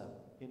calls them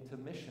into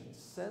mission,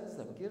 sends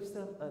them, gives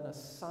them an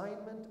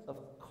assignment of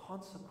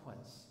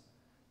consequence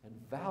and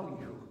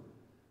value,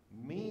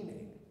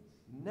 meaning.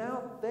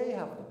 Now they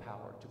have the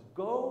power to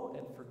go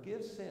and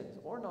forgive sins,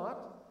 or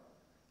not.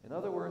 In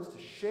other words, to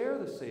share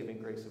the saving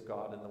grace of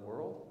God in the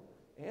world,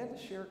 and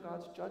to share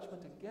God's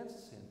judgment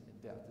against sin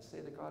and death, to say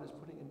that God is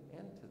putting an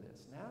end to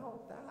this. Now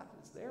that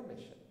is their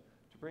mission,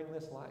 to bring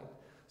this light.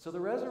 So the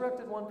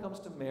resurrected one comes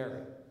to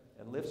Mary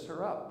and lifts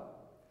her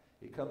up.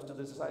 He comes to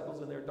the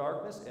disciples in their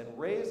darkness and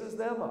raises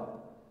them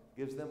up,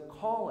 gives them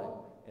calling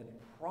and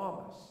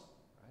promise,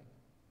 right?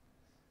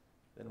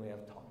 Then we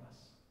have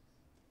Thomas.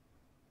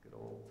 Good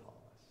old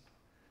Thomas.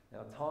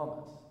 Now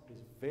Thomas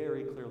is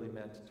very clearly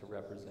meant to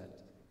represent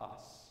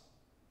us.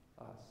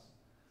 Us.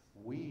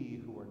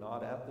 We who were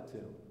not at the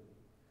tomb.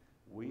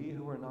 We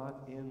who were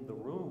not in the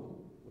room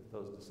with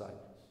those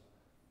disciples.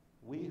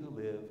 We who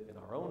live in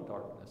our own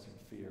darkness and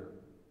fear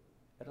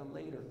at a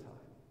later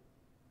time.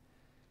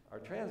 Our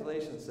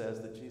translation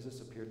says that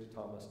Jesus appeared to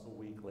Thomas a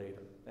week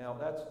later. Now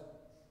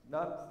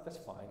that's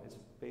fine, it's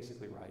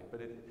basically right,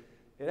 but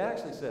it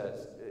actually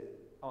says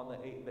on the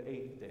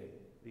eighth day.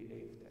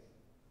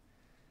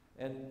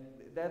 And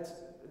that's,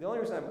 the only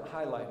reason I'm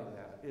highlighting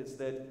that is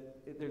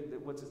that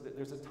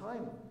there's a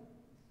time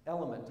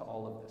element to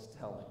all of this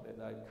telling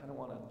that I kind of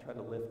want to try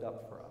to lift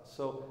up for us.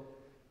 So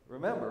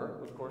remember,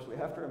 of course, we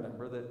have to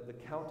remember that the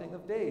counting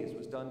of days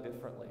was done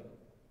differently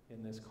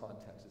in this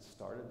context. It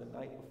started the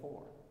night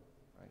before,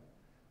 right?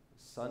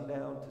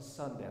 Sundown to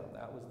sundown,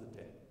 that was the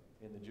day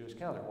in the Jewish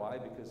calendar. Why?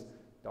 Because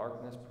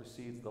darkness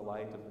precedes the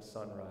light of the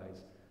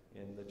sunrise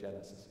in the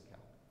Genesis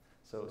account.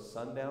 So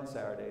sundown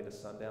Saturday to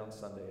sundown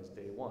Sunday is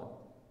day one.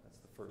 That's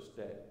the first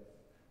day.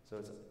 So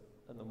it's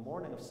in the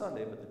morning of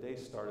Sunday, but the day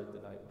started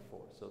the night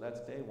before. So that's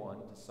day one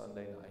to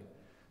Sunday night.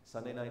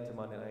 Sunday night to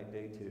Monday night,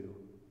 day two.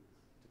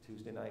 To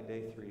Tuesday night,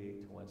 day three.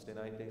 To Wednesday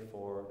night, day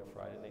four. To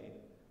Friday night,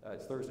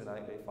 it's Thursday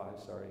night, day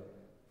 5, sorry.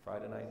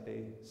 Friday night,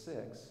 day 6.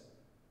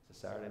 To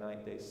Saturday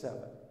night, day 7.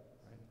 Right?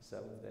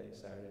 Seventh day,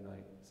 Saturday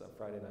night. So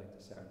Friday night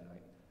to Saturday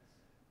night.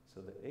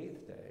 So the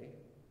 8th day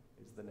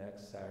is the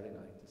next Saturday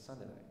night to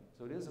Sunday night.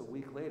 So it is a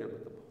week later,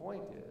 but the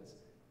point is,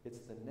 it's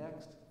the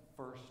next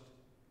first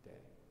day.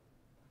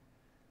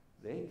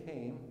 They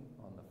came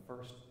on the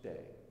first day,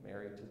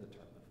 married to the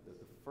term, the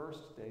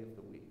first day of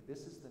the week.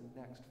 This is the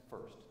next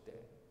first day.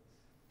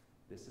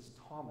 This is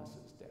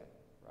Thomas's day,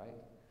 right?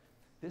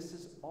 This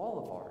is all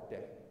of our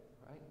day,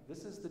 right?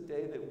 This is the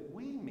day that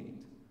we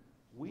meet.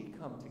 We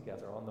come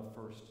together on the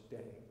first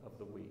day of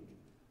the week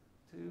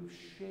to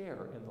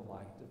share in the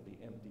light of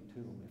the empty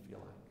tomb, if you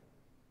like.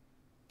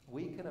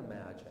 We can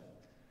imagine.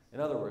 In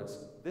other words,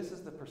 this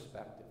is the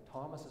perspective.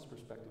 Thomas's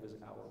perspective is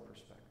our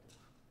perspective.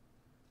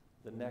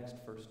 The next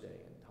first day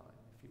in time,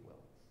 if you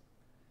will.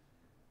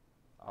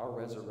 Our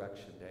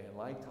resurrection day. And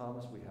like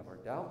Thomas, we have our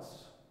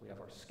doubts, we have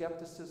our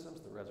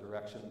skepticisms. The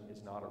resurrection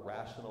is not a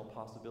rational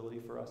possibility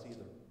for us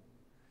either.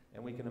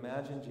 And we can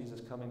imagine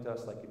Jesus coming to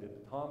us like he did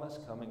to Thomas,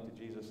 coming to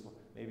Jesus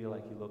maybe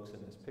like he looks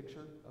in this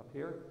picture up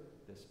here,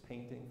 this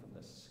painting from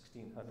the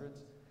 1600s.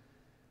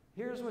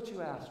 Here's what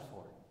you asked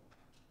for.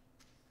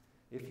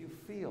 If you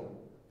feel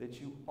that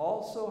you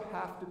also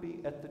have to be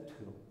at the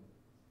tomb,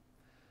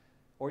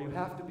 or you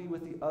have to be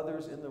with the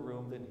others in the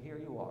room, then here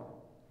you are.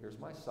 Here's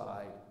my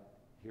side.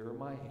 Here are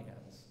my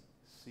hands.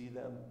 See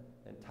them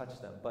and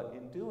touch them. But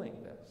in doing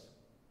this,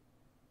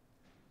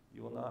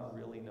 you will not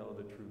really know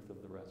the truth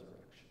of the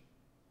resurrection.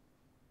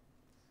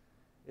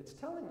 It's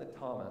telling that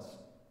Thomas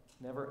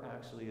never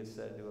actually is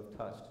said to have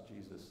touched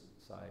Jesus'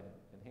 side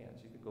and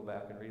hands. You can go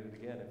back and read it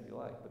again if you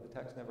like, but the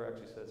text never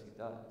actually says he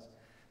does.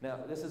 Now,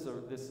 this is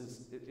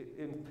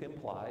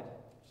implied,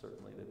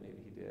 certainly, that maybe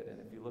he did. And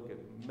if you look at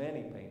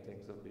many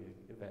paintings of the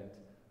event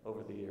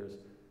over the years,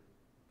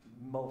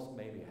 most,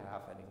 maybe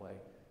half anyway,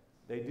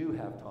 they do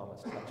have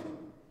Thomas touching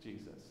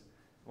Jesus.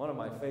 One of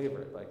my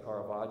favorite, like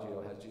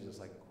Caravaggio, has Jesus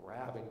like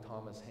grabbing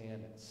Thomas'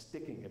 hand and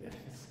sticking it in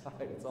his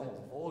side. It's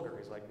almost vulgar.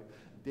 He's like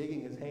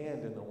digging his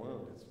hand in the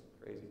wound. It's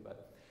crazy,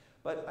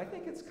 but I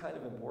think it's kind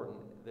of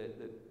important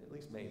that at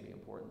least maybe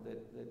important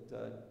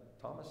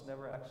that Thomas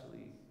never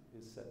actually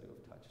is said to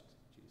have touched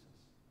Jesus.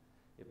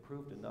 It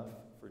proved enough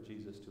for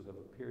Jesus to have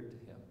appeared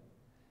to him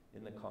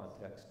in the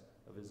context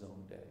of his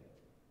own day.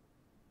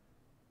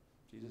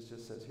 Jesus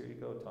just says, "Here you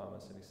go,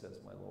 Thomas," and he says,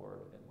 "My Lord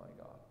and my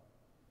God."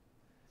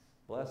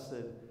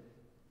 Blessed,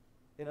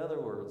 in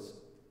other words,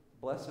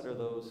 blessed are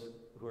those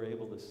who are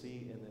able to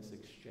see in this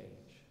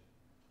exchange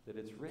that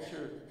it's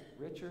richer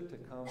to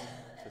come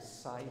to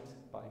sight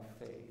by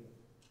faith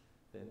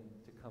than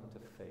to come to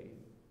faith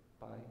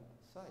by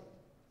sight.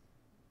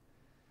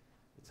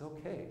 It's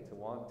okay to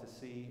want to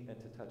see and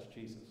to touch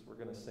Jesus. We're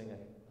going to sing a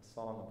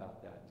song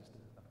about that in just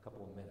a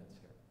couple of minutes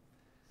here.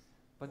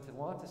 But to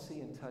want to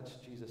see and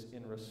touch Jesus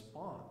in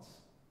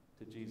response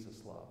to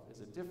Jesus' love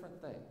is a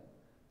different thing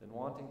than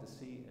wanting to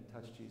see and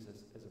touch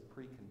Jesus as a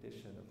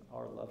precondition of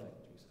our loving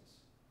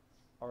Jesus,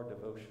 our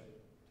devotion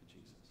to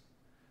Jesus.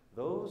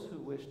 Those who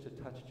wish to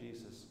touch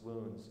Jesus'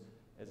 wounds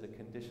as a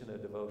condition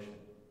of devotion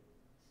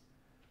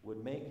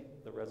would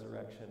make the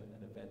resurrection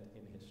an event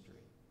in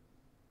history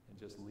and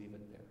just leave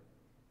it there.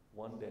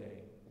 One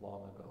day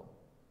long ago.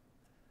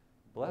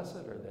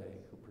 Blessed are they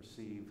who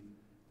perceive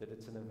that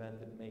it's an event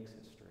that makes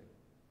history.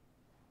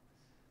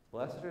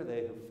 Blessed are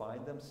they who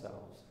find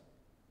themselves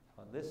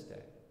on this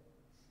day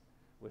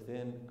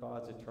within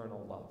God's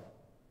eternal love,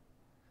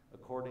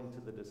 according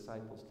to the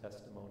disciples'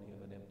 testimony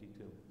of an empty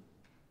tomb.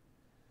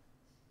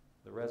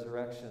 The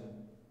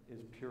resurrection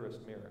is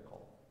purest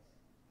miracle.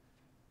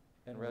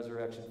 And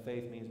resurrection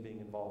faith means being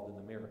involved in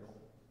the miracle,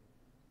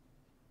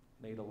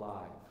 made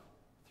alive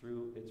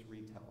through its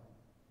retelling.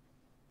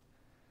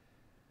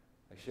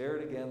 I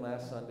shared again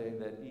last Sunday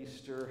that the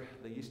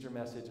Easter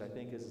message, I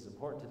think, is as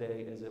important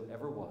today as it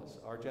ever was.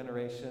 Our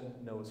generation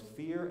knows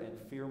fear and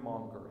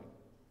fear-mongering.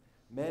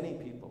 Many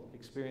people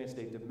experienced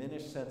a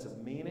diminished sense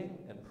of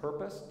meaning and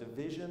purpose.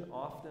 Division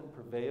often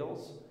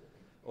prevails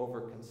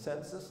over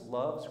consensus.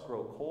 Loves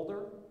grow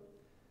colder.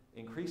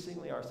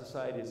 Increasingly, our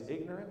society is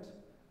ignorant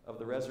of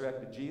the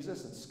resurrected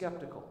Jesus and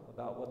skeptical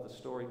about what the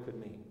story could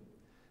mean.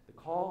 The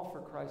call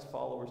for Christ's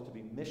followers to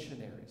be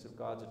missionaries of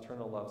God's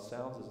eternal love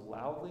sounds as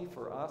loudly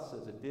for us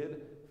as it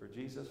did for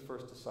Jesus'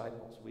 first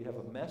disciples. We have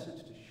a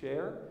message to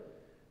share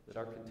that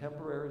our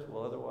contemporaries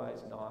will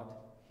otherwise not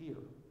hear.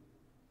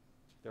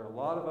 There are a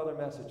lot of other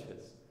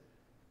messages.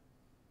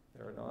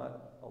 There are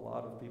not a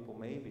lot of people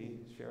maybe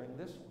sharing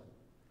this one.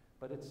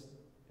 But it's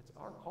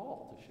our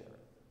call to share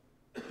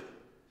it.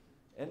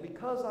 And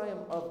because I am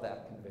of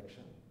that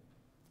conviction,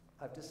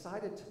 I've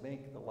decided to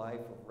make the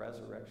life of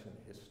resurrection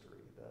history,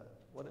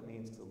 what it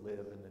means to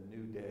live in the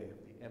new day of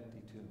the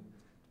empty tomb,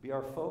 to be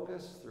our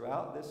focus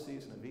throughout this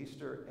season of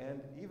Easter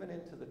and even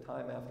into the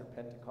time after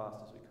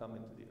Pentecost as we come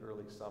into the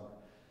early summer.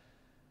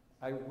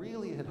 I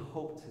really had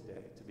hoped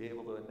today to be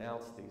able to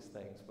announce these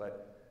things,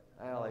 but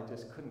I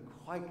just couldn't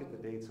quite get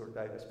the dates sorted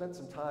out. I spent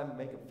some time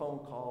making phone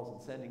calls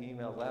and sending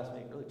emails last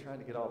week, really trying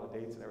to get all the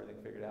dates and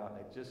everything figured out,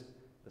 and I just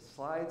The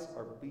slides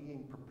are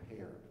being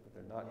prepared, but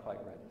they're not quite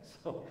ready.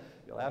 So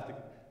you'll have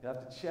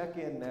to check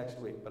in next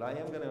week. But I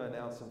am going to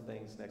announce some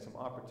things next, some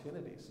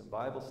opportunities, some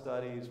Bible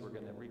studies. We're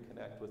going to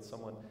reconnect with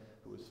someone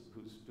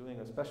who's doing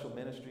a special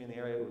ministry in the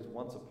area who was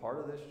once a part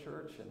of this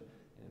church, and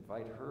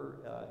invite her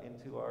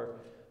into our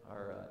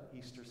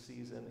Easter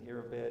season here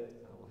a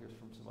bit. We'll hear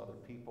from some other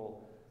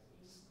people.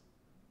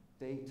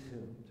 Stay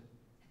tuned.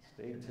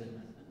 Stay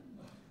tuned.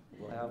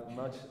 We'll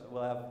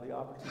have the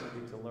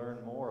opportunity to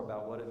learn more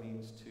about what it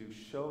means to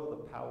show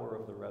the power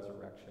of the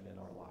resurrection in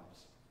our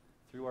lives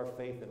through our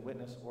faith and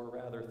witness, or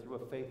rather through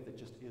a faith that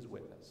just is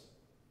witness.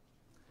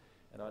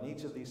 And on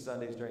each of these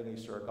Sundays during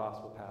Easter, our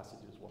gospel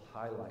passages will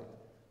highlight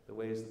the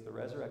ways that the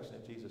resurrection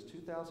of Jesus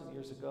 2,000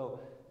 years ago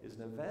is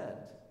an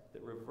event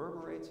that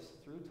reverberates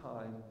through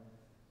time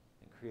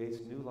and creates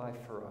new life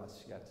for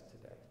us yet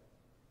today.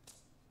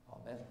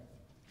 Amen.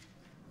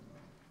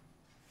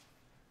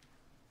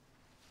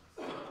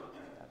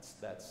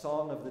 That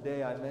song of the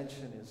day I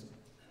mentioned is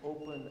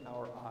Open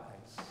Our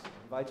Eyes. I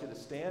invite you to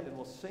stand and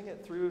we'll sing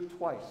it through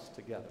twice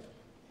together.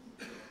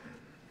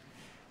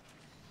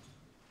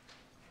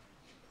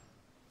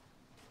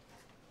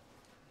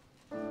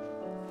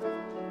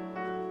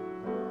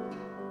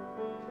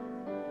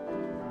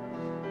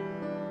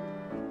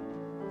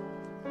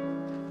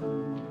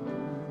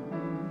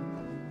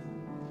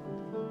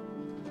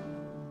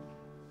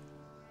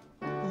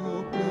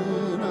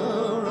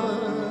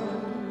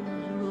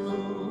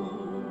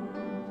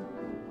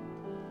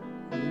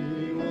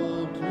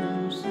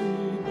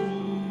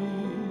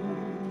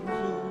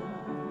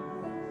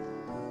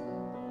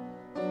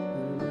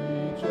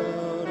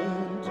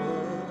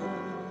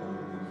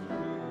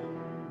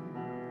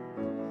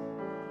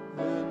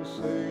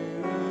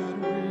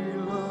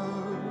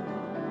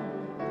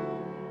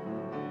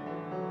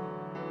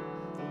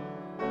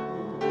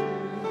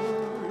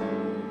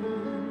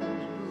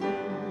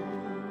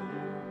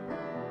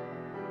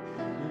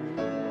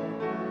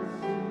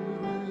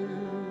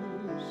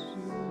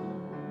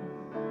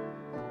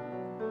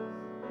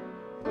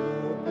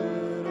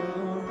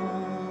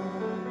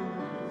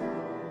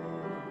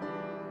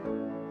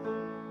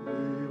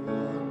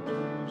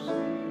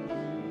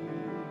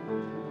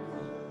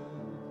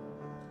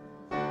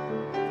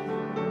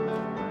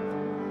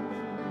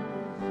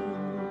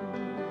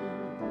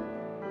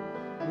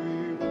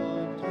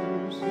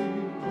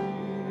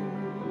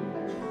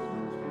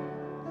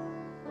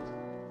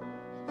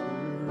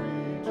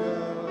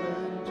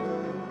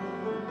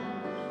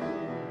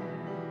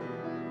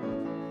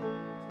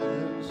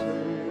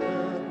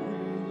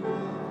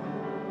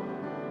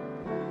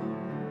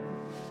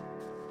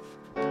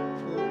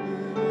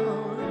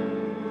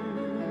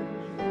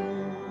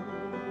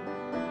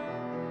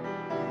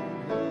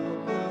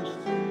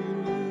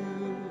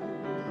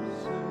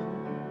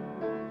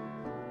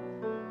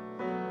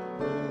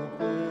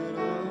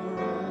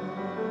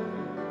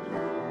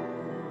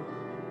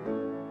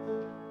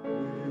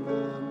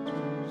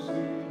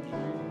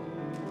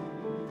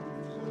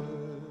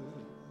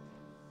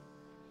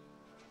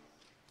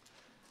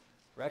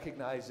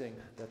 Recognizing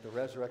that the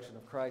resurrection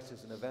of Christ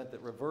is an event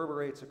that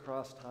reverberates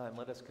across time,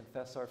 let us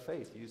confess our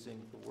faith using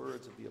the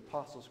words of the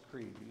Apostles'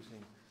 Creed,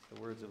 using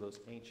the words of those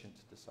ancient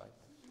disciples.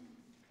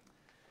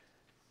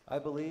 I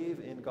believe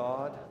in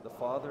God, the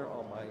Father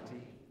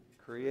Almighty,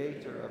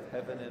 creator of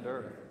heaven and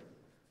earth.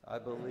 I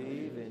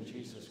believe in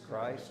Jesus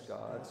Christ,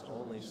 God's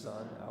only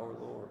Son, our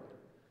Lord,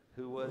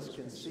 who was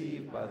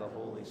conceived by the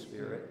Holy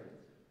Spirit,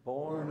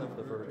 born of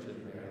the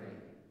Virgin Mary,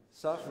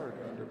 suffered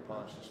under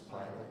Pontius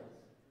Pilate,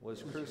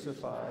 was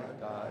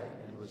crucified, died,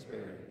 and was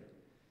buried.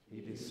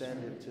 He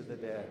descended to the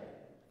dead.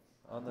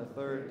 On the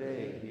third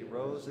day he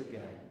rose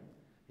again.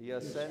 He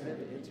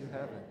ascended into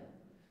heaven.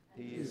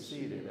 He is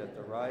seated at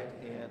the right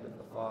hand of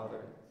the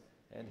Father,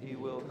 and he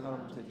will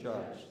come to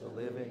judge the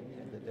living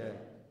and the dead.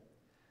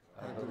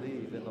 I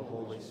believe in the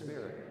Holy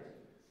Spirit,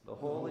 the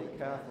Holy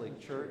Catholic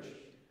Church,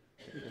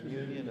 the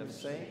communion of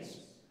saints,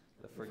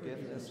 the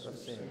forgiveness of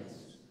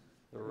sins,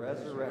 the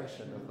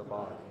resurrection of the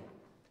body,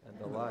 and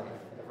the life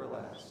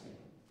everlasting.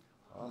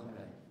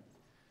 Amen.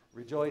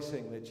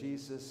 Rejoicing that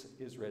Jesus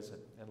is risen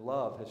and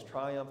love has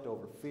triumphed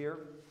over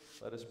fear,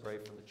 let us pray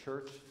for the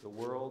church, the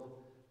world,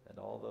 and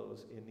all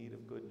those in need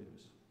of good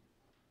news.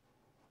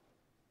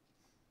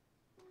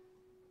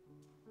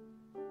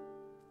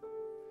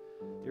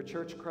 Your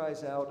church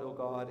cries out, O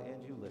God,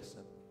 and you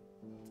listen.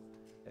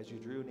 As you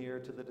drew near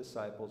to the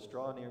disciples,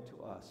 draw near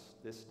to us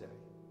this day.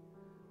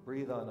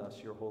 Breathe on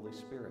us your Holy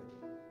Spirit,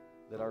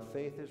 that our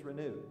faith is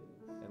renewed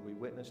and we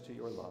witness to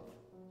your love.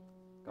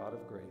 God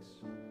of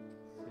grace,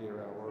 hear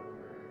our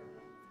prayer.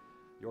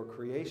 Your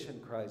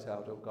creation cries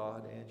out, O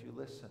God, and you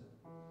listen.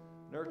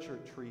 Nurture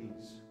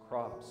trees,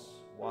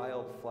 crops,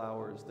 wild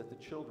flowers that the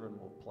children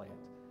will plant,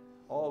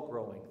 all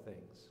growing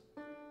things.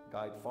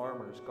 Guide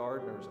farmers,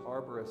 gardeners,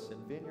 arborists,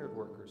 and vineyard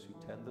workers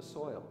who tend the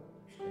soil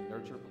and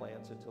nurture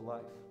plants into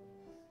life.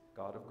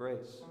 God of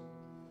grace,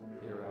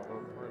 hear our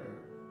prayer.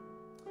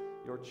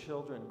 Your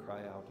children cry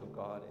out, O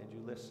God, and you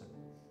listen.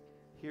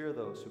 Hear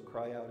those who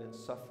cry out in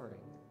suffering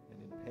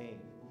and in pain,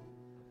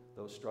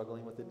 those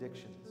struggling with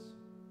addictions,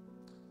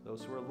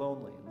 those who are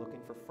lonely and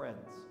looking for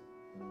friends,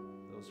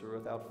 those who are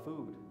without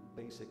food,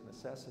 basic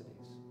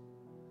necessities,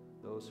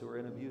 those who are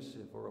in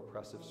abusive or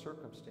oppressive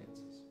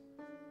circumstances,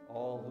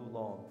 all who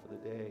long for the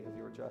day of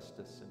your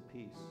justice and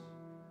peace.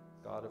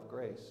 God of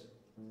grace,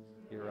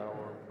 hear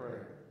our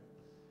prayer.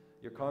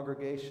 Your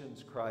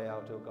congregations cry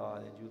out, O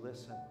God, and you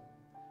listen.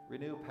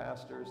 Renew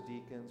pastors,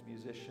 deacons,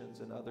 musicians,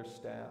 and other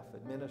staff,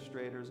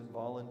 administrators and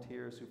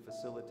volunteers who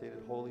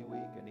facilitated Holy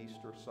Week and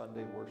Easter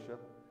Sunday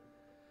worship.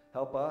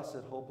 Help us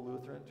at Hope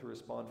Lutheran to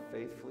respond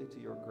faithfully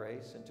to your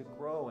grace and to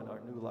grow in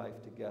our new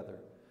life together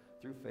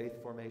through faith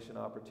formation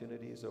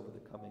opportunities over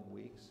the coming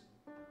weeks.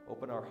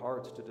 Open our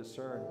hearts to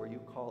discern where you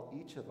call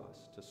each of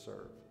us to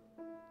serve.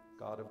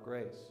 God of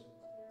grace,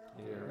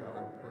 hear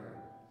our prayer.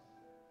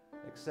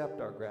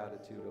 Accept our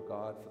gratitude, O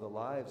God, for the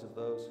lives of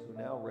those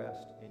who now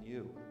rest in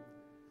you.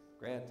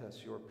 Grant us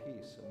your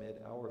peace amid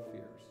our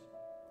fears.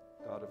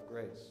 God of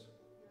grace,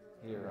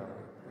 hear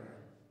our prayer.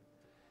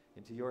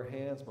 Into your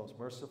hands, most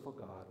merciful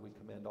God, we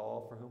commend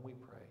all for whom we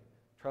pray,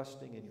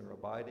 trusting in your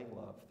abiding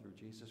love through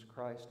Jesus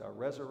Christ, our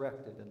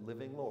resurrected and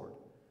living Lord.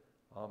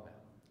 Amen.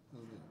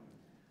 Amen.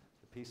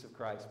 The peace of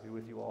Christ be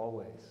with you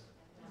always.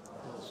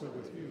 Also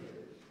with you.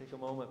 Take a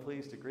moment,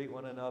 please, to greet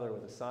one another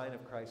with a sign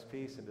of Christ's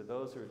peace, and to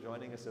those who are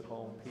joining us at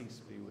home,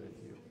 peace be with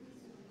you.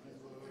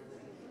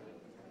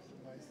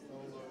 Nice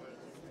solo.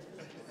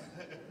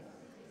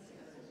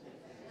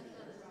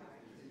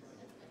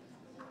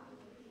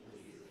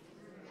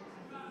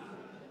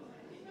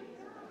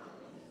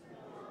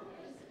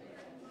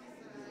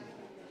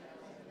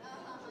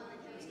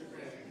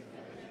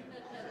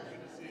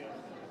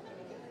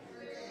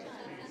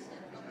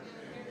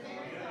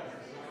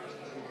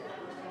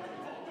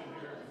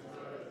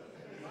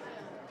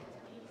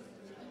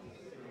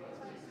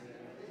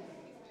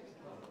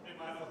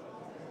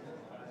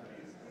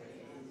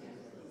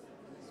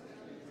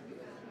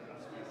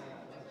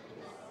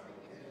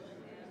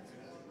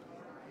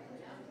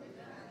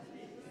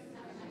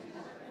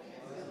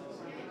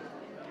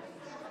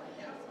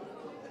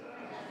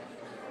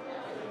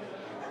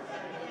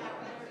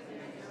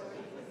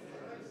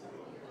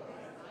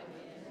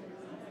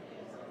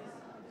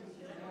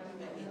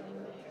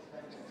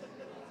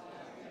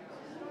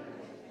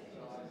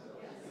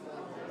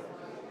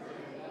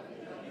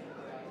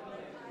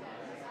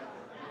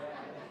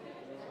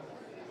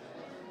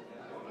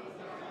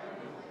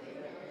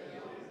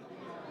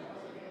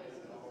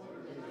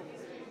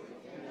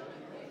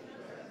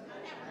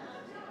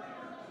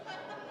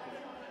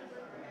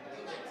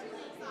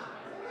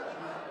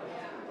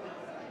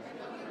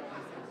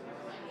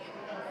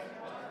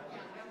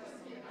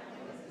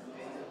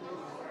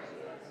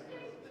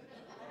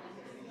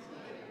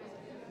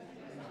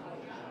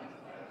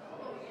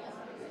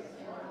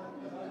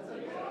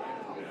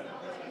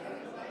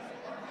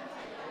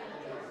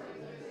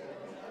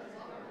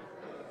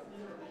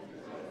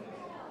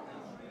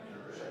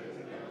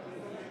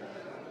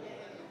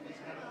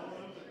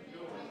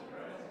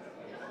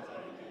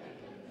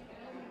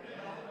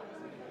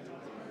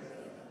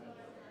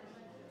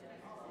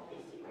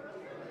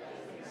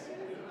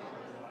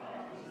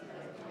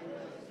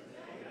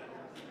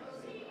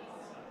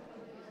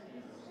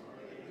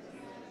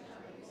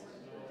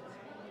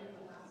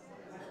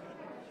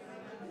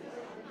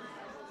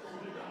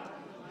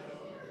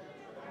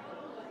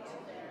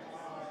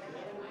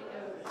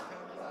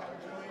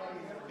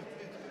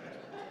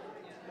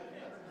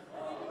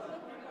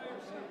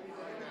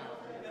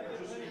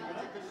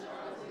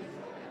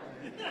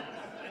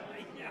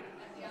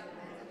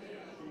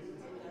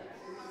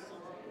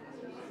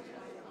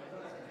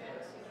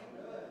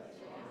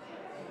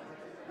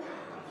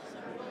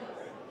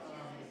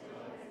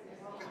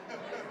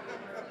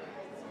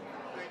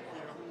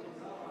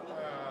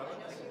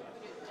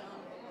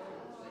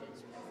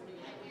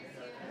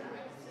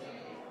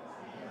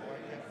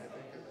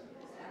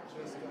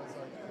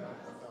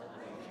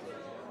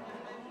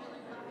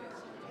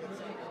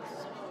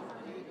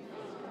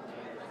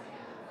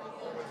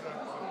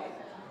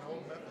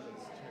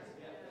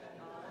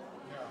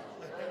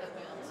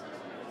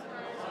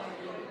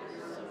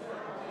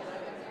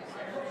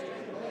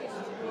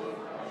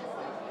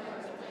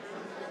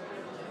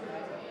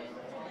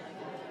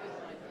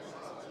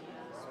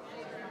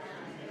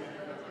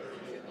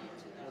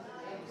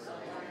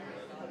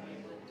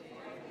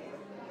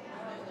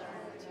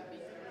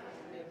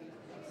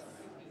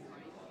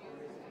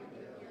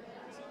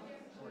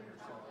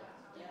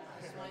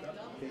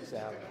 Peace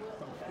out.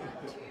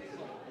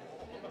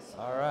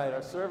 All right,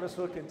 our service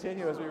will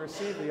continue as we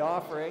receive the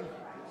offering.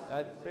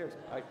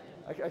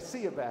 I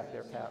see you back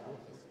there, Pat. We'll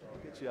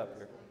get you up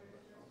here.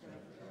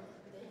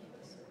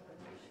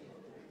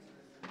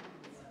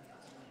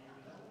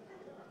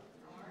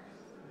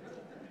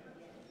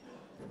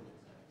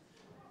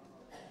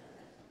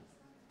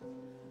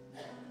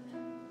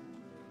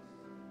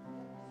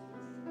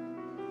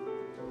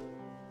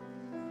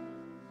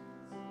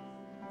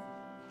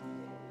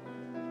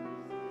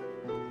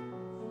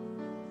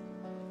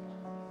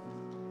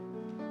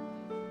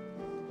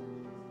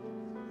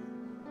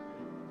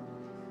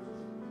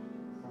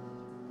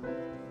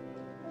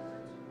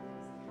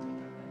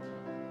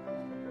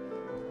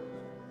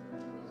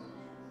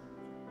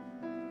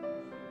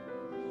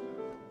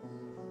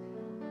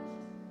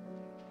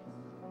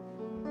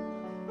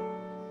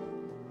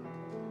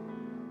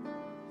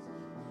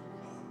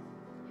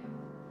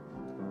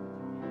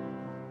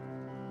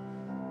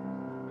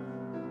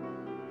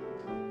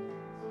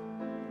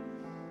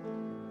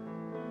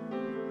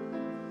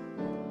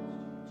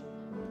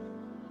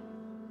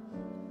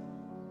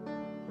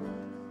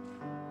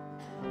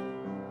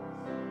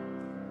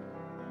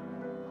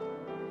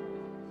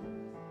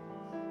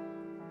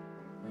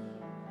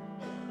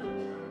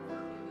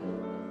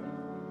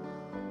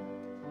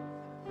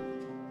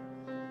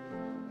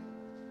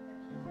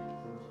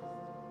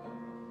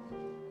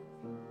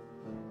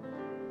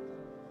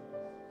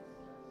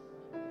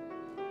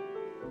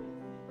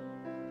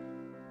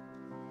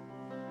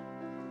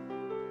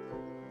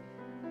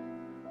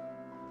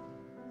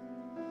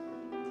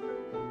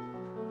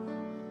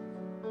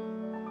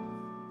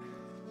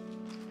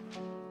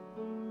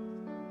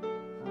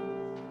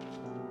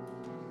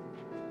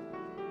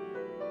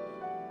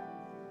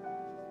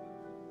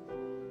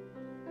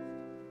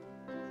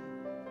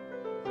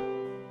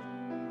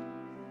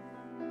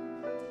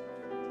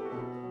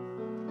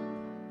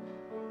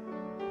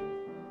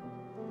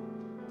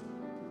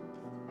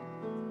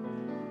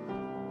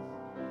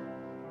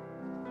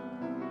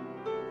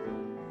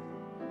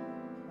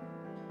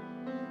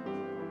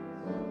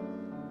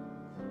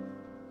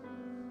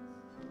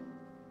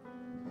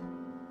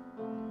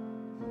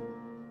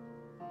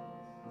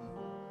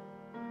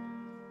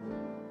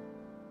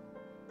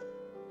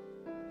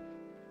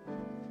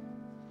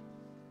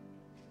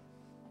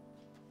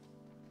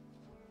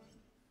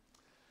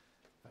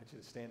 you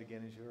to stand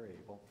again as you are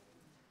able.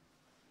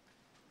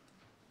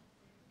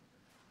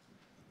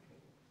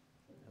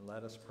 And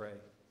let us pray.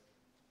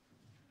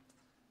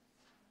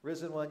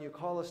 Risen One, you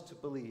call us to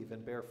believe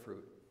and bear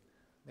fruit.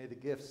 May the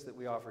gifts that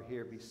we offer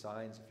here be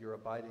signs of your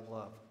abiding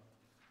love.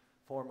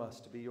 Form us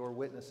to be your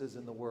witnesses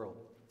in the world,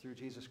 through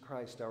Jesus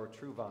Christ, our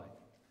true vine.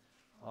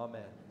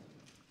 Amen.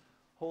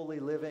 Holy,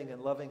 living,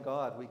 and loving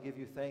God, we give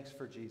you thanks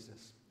for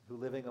Jesus, who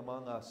living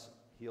among us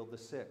healed the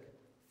sick,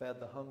 fed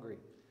the hungry,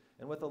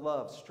 and with a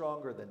love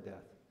stronger than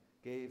death,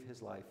 gave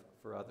his life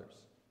for others.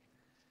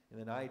 In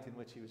the night in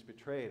which he was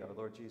betrayed, our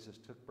Lord Jesus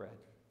took bread,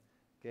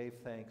 gave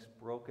thanks,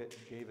 broke it,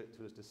 and gave it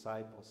to his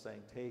disciples,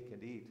 saying, "Take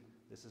and eat.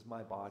 This is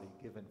my body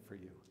given for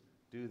you.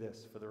 Do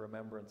this for the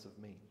remembrance of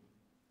me."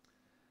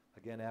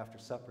 Again, after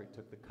supper, he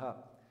took the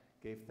cup,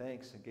 gave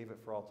thanks, and gave it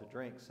for all to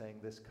drink, saying,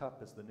 "This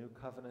cup is the new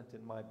covenant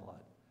in my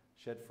blood,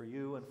 shed for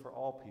you and for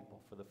all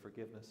people for the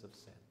forgiveness of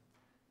sin.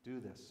 Do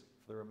this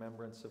for the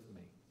remembrance of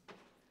me."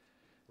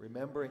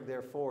 Remembering,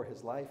 therefore,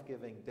 his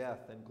life-giving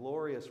death and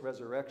glorious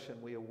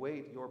resurrection, we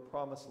await your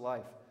promised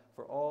life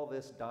for all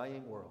this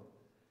dying world,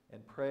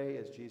 and pray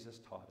as Jesus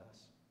taught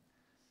us.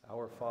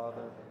 Our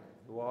Father,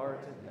 who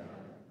art in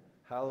heaven,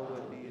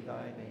 hallowed be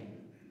thy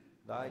name.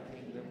 Thy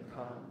kingdom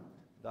come,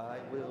 thy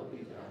will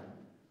be done,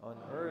 on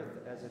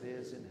earth as it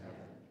is in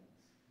heaven.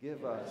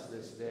 Give us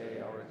this day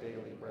our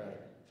daily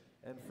bread,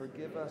 and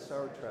forgive us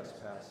our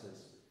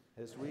trespasses,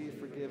 as we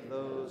forgive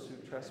those who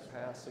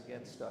trespass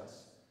against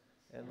us.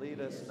 And lead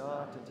us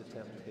not into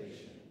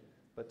temptation,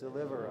 but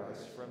deliver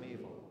us from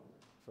evil.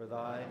 For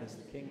thine is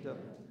the kingdom,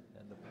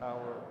 and the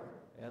power,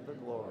 and the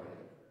glory,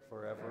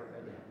 forever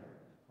and ever.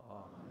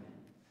 Amen.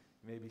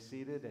 You may be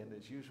seated, and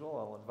as usual,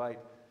 I'll invite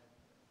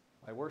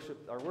our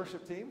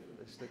worship team,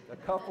 just a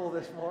couple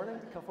this morning,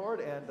 to come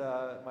forward, and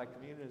my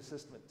communion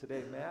assistant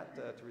today, Matt,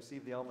 to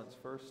receive the elements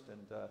first.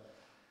 And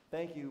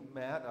thank you,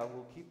 Matt.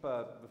 We'll keep,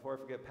 before I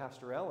forget,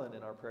 Pastor Ellen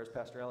in our prayers.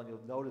 Pastor Ellen,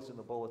 you'll notice in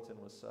the bulletin,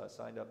 was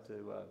signed up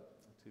to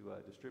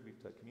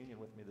distribute communion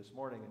with me this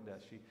morning,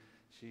 and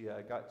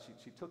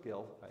she took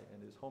ill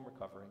and is home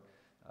recovering,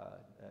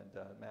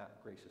 and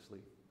Matt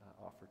graciously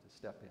offered to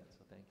step in.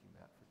 So thank you,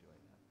 Matt, for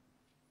doing that.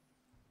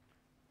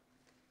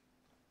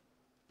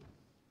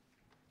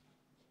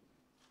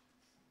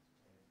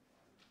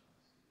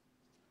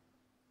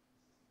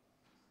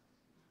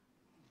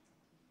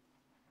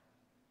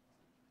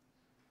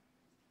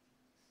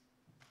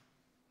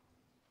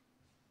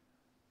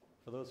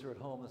 For those who are at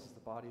home, this is the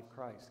body of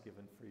Christ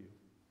given for you.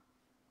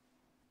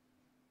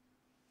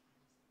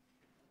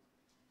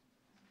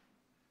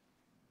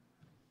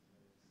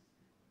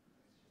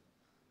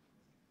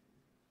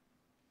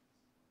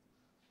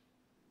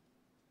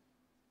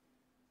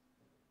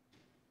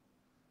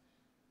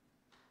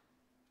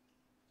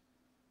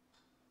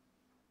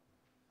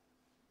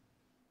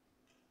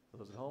 For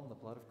those at home, the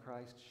blood of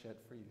Christ shed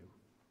for you.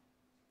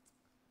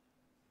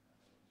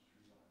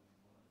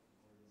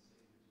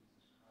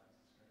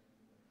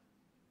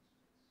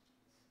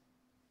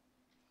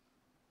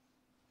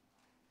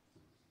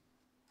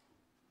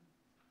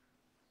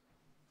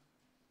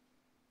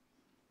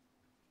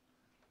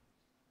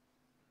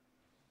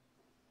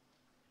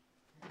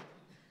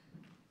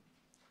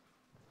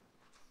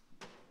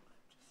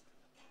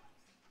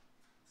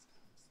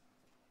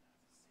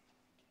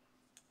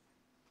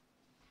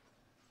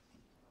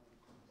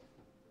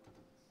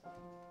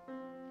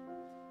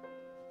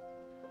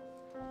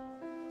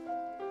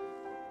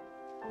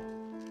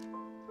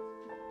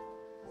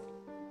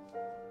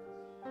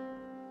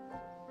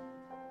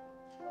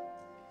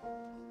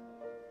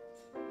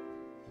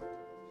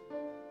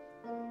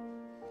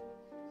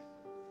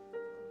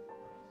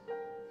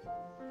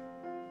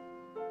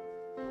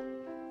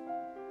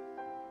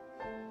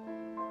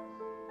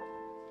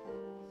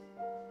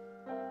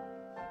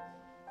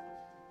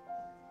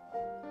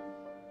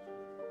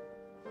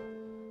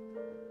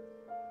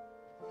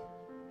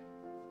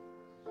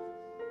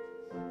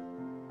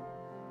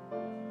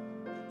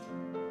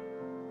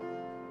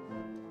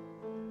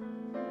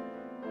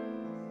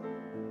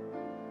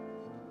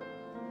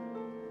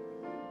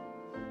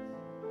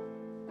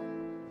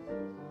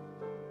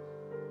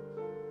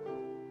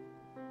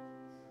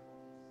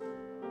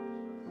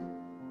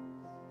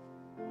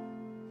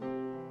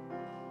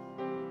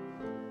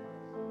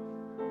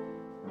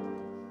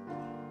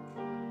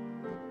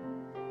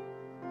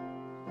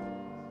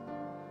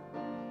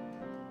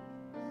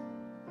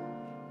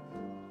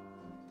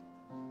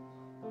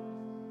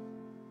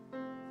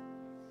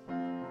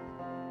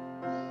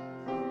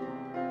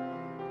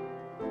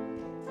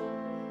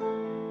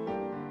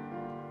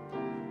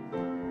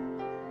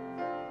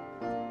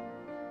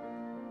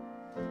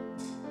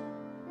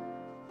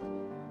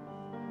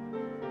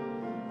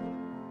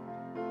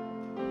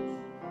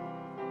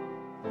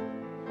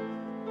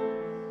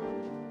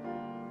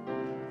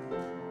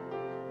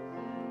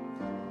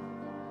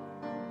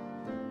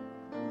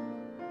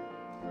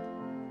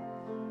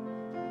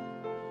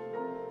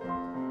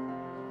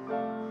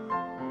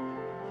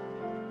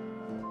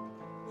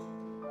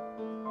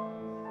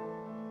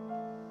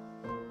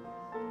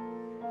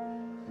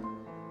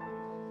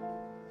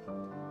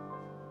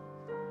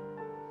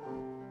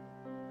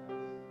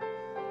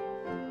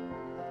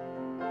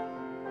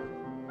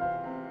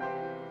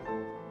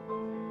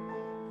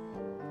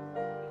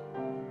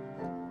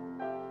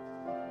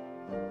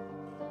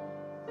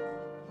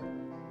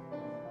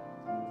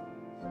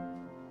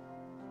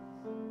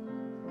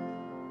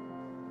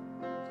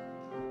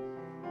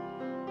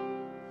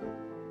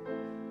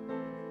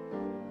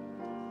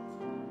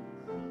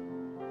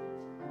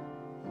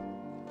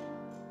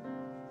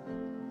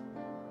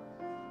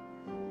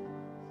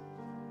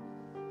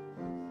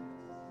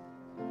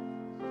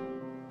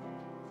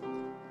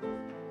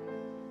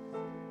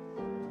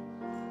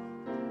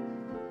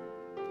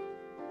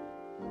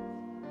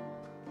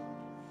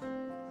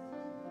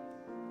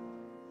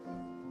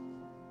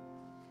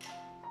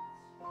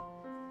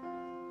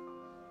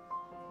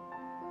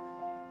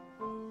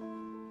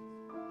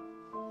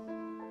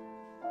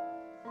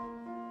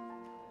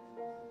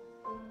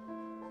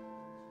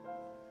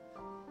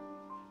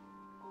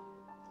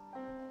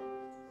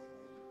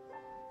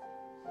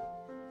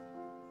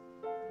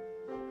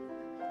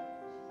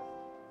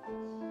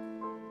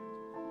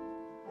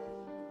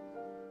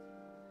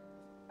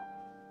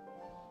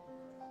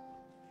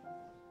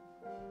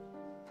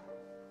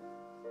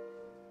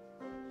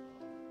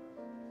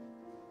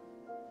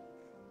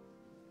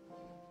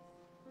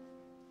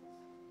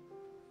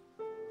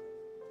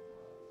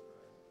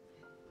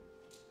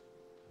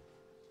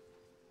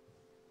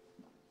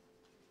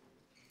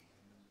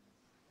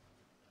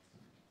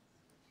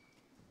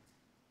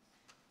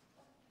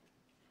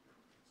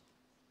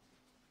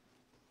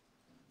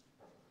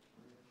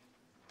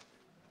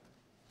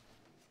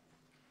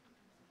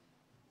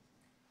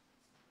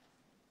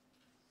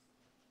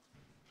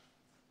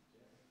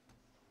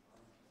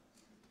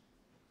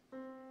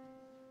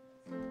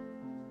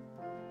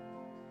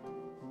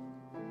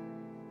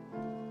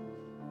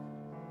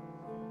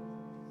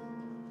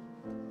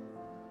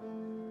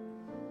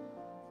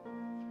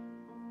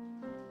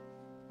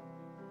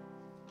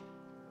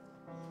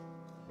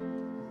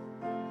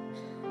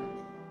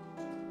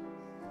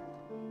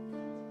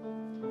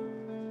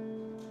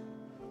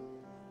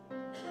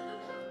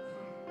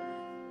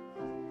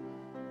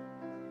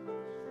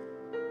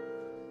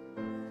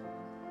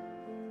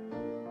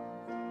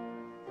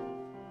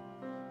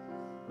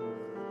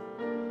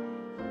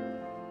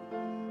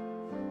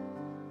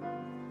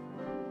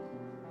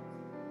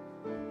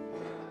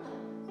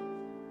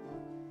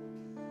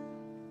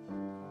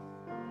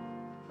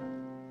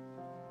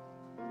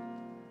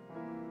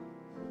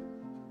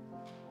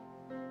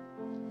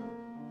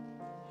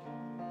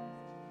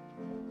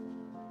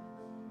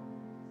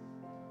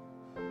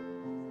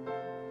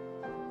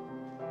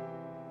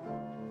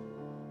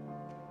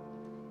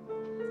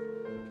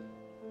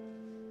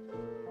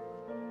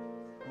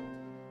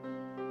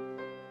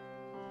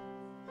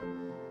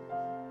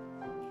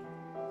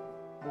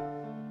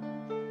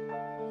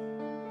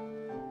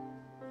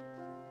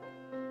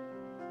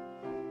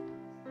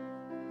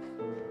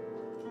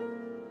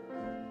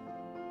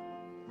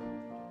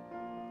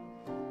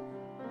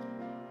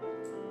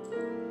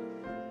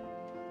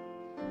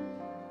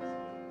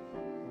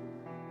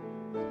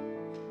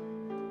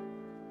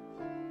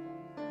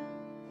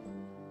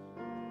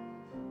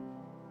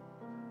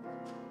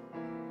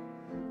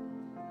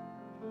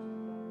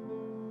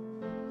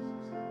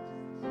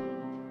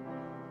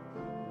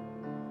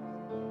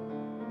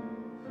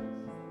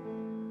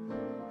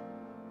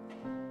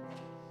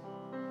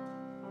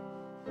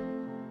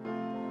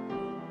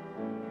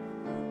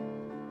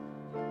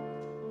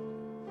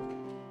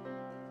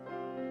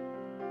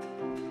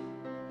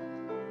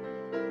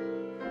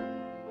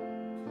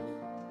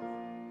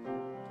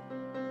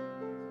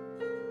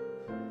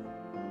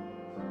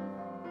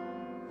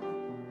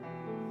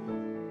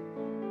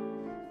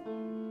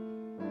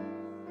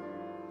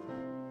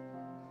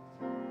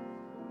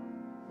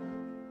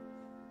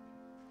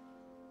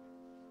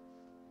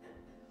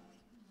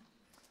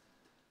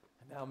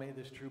 Now may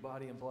this true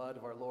body and blood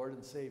of our Lord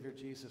and Savior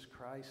Jesus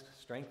Christ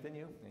strengthen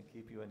you and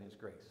keep you in his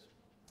grace.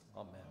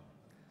 Amen.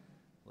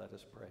 Let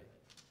us pray.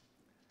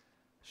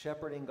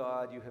 Shepherding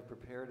God, you have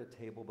prepared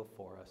a table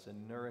before us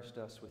and nourished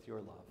us with your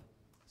love.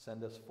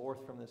 Send us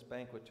forth from this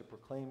banquet to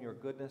proclaim your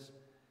goodness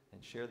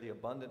and share the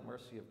abundant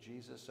mercy of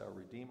Jesus, our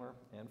Redeemer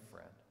and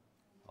friend.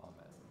 Amen.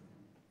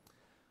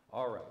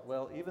 All right.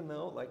 Well, even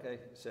though, like I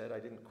said, I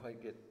didn't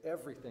quite get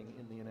everything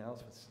in the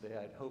announcements today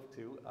I'd hoped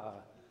to,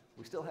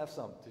 we still have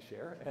some to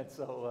share, and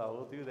so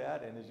we'll do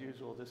that. And as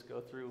usual, just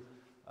go through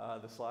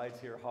the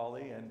slides here,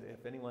 Holly. And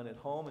if anyone at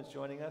home is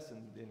joining us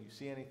and you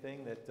see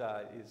anything that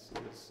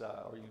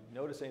or you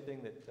notice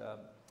anything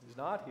that is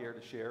not here to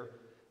share,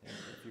 and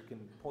if you can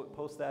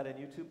post that in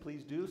YouTube,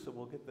 please do, so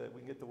we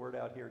can get the word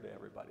out here to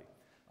everybody.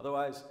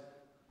 Otherwise,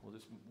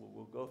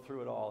 we'll go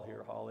through it all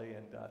here, Holly.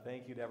 And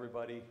thank you to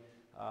everybody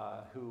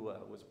who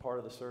was part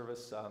of the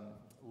service.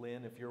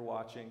 Lynn, if you're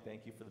watching,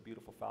 thank you for the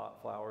beautiful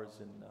flowers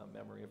in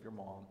memory of your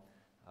mom.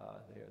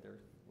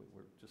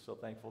 We're just so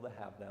thankful to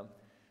have them.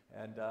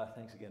 And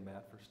thanks again,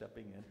 Matt, for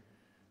stepping in.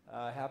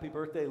 Happy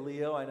birthday,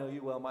 Leo. I know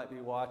you might be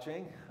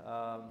watching.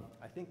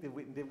 I think,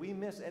 did we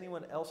miss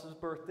anyone else's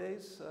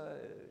birthdays?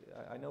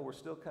 I know we're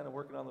still kind of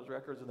working on those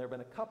records, and there have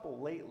been a couple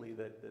lately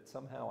that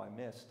somehow I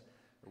missed,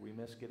 or we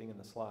missed getting in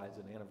the slides.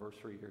 An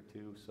anniversary here,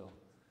 too, so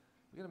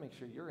we got to make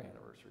sure your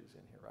anniversary's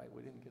in here, right?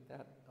 We didn't get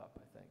that up,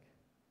 I think.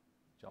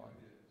 John?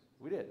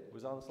 We did. It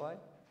was on the slide?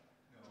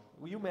 No.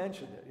 Well, you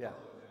mentioned it, yeah.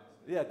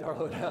 Yeah,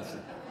 Darlow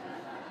Dowson.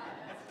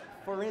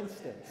 For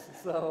instance.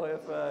 So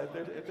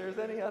if there's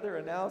any other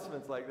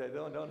announcements like that,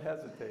 don't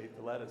hesitate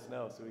to let us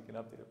know so we can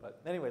update it. But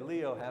anyway,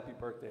 Leo, happy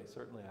birthday.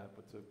 Certainly,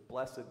 it's a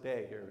blessed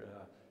day here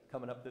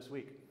coming up this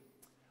week.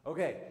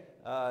 Okay,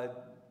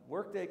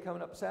 work day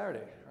coming up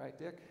Saturday, right,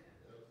 Dick?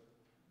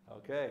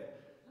 Okay.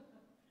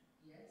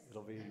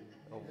 It'll be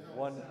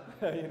one.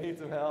 You need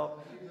some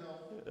help?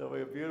 It'll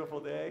be a beautiful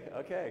day.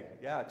 Okay,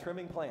 yeah,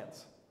 trimming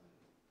plants.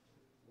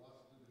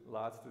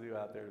 Lots to do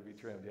out there to be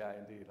trimmed. Yeah,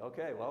 indeed.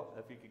 Okay, well,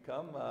 if you could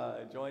come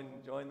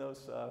join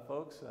those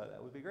folks,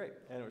 that would be great.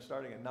 And we're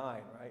starting at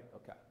 9, right?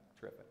 Okay,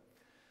 terrific.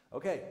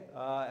 Okay,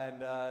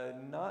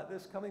 and not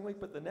this coming week,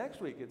 but the next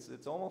week.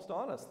 It's almost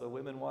on us. The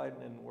Women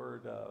Widen in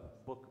Word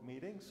book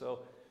meeting.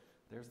 So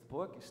there's the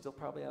book. You still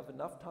probably have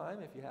enough time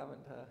if you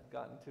haven't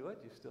gotten to it.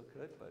 You still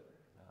could, but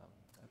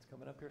that's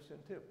coming up here soon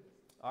too.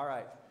 All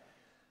right.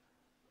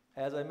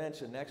 As I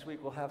mentioned, next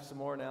week we'll have some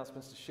more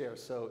announcements to share.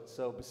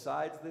 So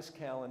besides this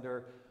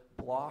calendar,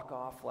 block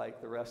off like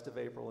the rest of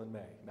April and May.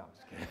 No, I'm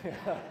just kidding.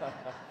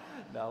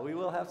 No, we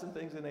will have some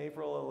things in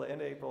April,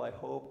 end of April, I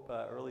hope,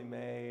 early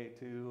May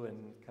too,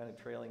 and kind of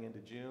trailing into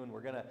June.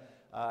 We're going to,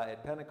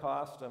 at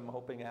Pentecost, I'm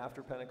hoping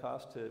after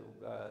Pentecost to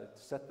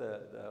set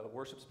the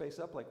worship space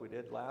up like we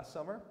did last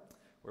summer,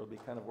 where it'll be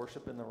kind of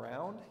worship in the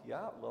round.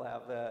 Yeah, we'll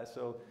have that.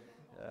 So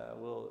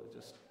we'll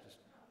just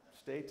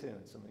stay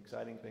tuned. Some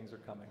exciting things are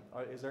coming.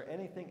 Is there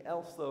anything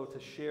else, though, to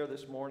share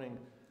this morning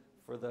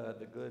for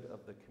the good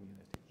of the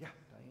community? Yeah,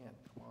 Diane,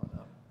 come on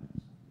up.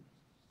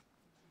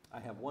 I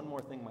have one more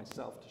thing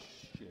myself to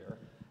share.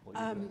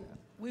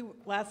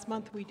 Last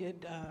month we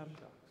did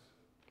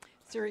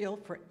cereal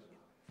for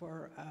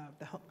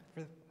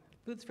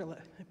Foods for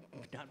Less,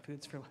 not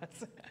Foods for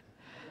Less.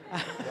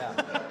 Yeah,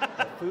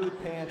 the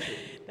food pantry.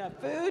 The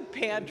food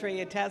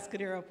pantry, a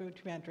Tascadero food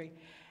pantry,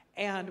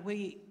 and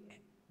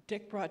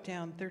Dick brought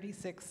down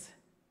 36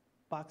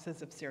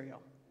 boxes of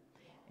cereal.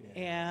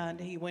 Yeah.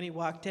 And when he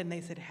walked in,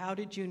 they said, "How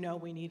did you know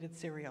we needed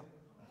cereal?"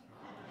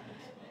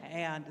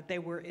 And they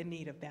were in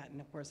need of that.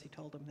 And of course, he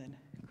told them then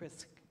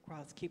Chris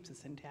Cross keeps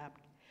us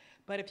intact.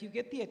 But if you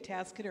get the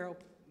Atascadero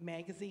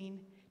magazine,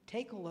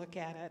 take a look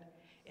at it.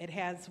 It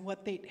has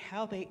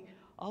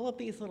all of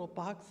these little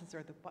boxes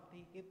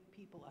they give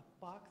people a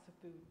box of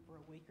food for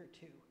a week or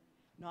two,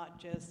 not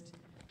just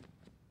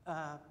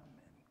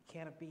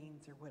can of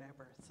beans or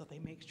whatever. So they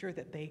make sure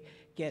that they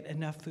get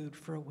enough food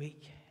for a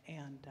week,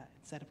 and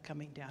instead of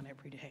coming down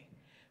every day.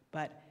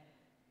 But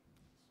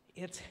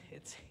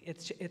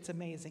it's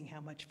amazing how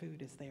much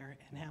food is there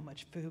and how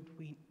much food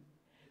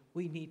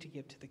we need to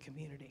give to the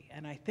community.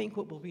 And I think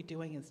what we'll be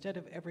doing, instead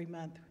of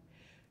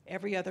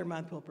every other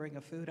month we'll bring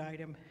a food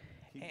item.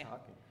 Keep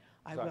talking.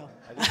 I Sorry. will.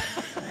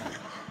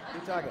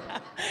 Keep talking.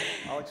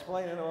 I'll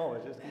explain in a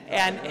moment. Just keep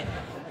talking.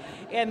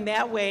 And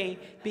that way,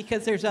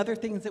 because there's other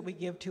things that we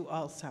give to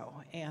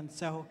also, and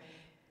so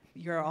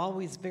you're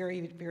always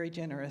very, very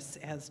generous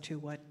as to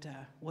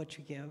what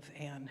you give,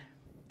 and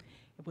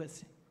it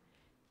was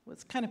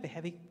kind of a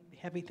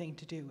heavy thing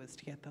to do, was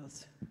to get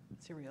those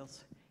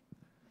cereals.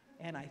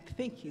 And I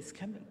think he's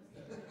coming.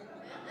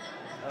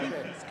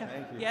 Okay,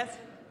 thank you. Yes?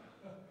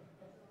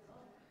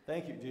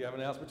 Thank you. Do you have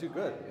an announcement too?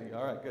 Good.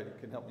 All right, good. You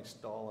can help me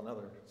stall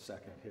another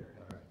second here.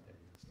 All right.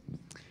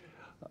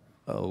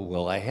 Oh,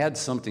 well, I had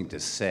something to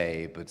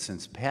say, but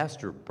since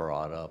Pastor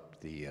brought up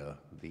the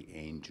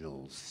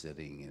angels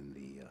sitting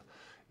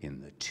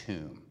in the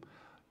tomb,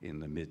 in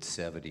the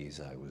mid-'70s,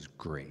 I was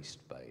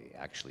graced by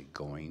actually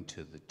going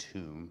to the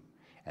tomb,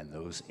 and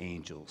those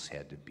angels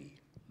had to be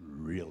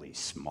really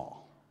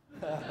small.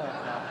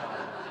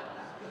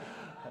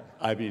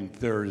 I mean,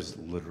 there's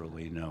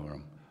literally no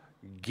room.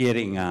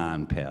 Getting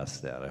on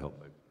past that, I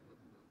hope I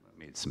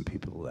made some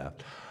people laugh.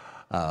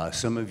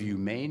 Some of you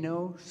may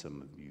know,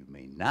 some of you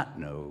may not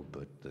know,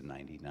 but the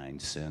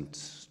 99-cent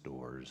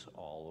stores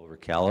all over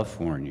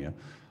California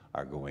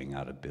are going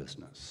out of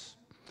business.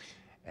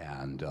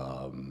 And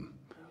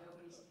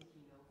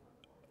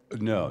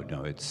no,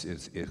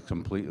 it's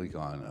completely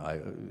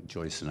gone.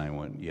 Joyce and I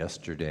went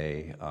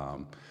yesterday.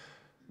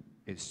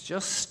 It's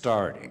just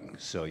starting,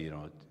 so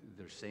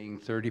they're saying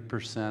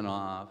 30%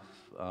 off,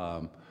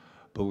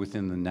 but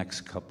within the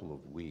next couple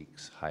of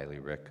weeks, highly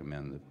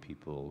recommend that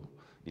people,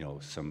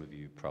 some of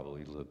you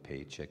probably live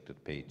paycheck to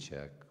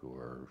paycheck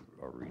or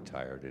are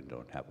retired and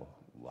don't have a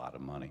lot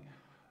of money.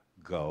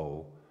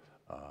 Go.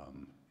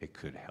 It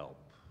could help.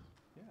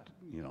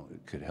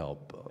 It could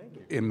help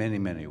in many,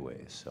 many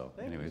ways. So,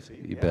 anyways,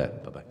 you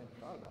bet. Bye-bye. I hadn't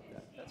thought about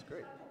that. That's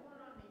great.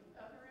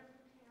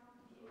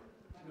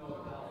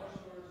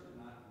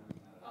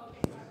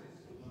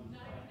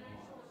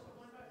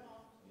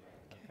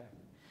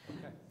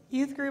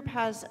 Youth group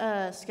has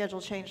a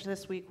schedule change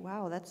this week.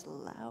 Wow, that's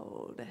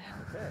loud. Okay,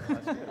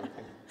 that's good.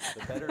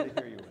 The better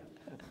to hear you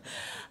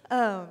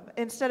with.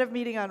 Instead of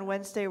meeting on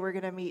Wednesday, we're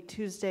going to meet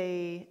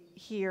Tuesday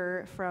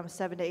here from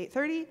 7 to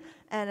 8:30.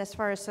 And as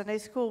far as Sunday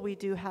school, we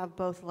do have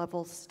both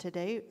levels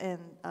today. In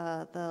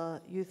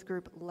the youth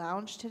group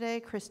lounge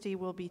today, Christy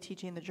will be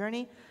teaching the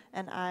journey,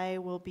 and I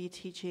will be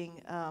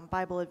teaching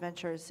Bible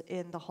adventures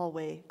in the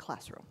hallway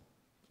classroom.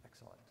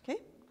 Excellent.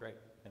 Okay? Great.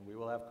 And we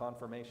will have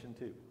confirmation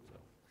too.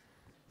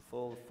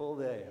 So full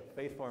day of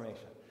faith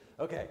formation.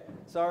 Okay.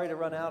 Sorry to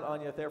run out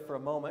on you there for a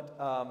moment.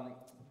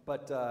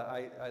 But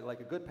I, like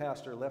a good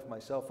pastor, left my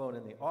cell phone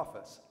in the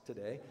office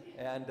today,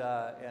 and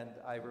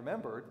I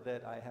remembered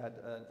that I had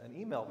an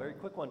email, very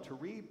quick one, to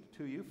read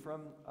to you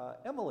from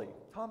Emily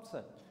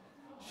Thompson.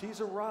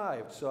 She's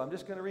arrived, so I'm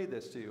just going to read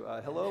this to you.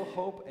 Hello,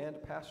 Hope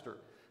and Pastor.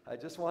 I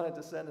just wanted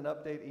to send an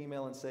update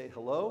email and say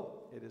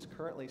hello. It is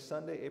currently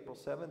Sunday, April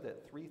 7th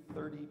at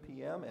 3:30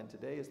 p.m., and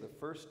today is the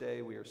first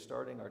day we are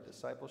starting our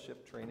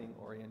discipleship training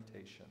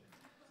orientation.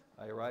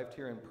 I arrived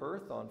here in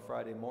Perth on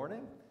Friday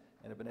morning,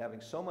 and have been having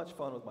so much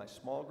fun with my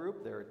small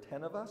group. There are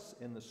 10 of us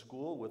in the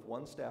school with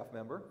one staff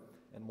member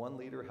and one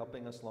leader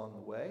helping us along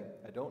the way.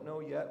 I don't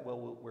know yet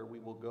where we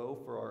will go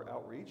for our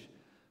outreach,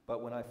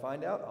 but when I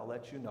find out, I'll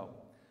let you know.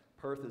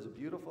 Perth is a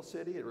beautiful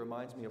city. It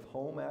reminds me of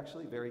home,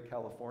 actually, very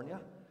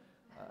California.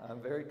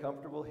 I'm very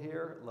comfortable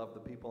here, love the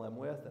people I'm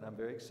with, and I'm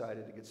very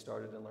excited to get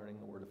started in learning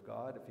the Word of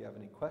God. If you have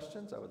any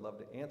questions, I would love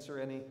to answer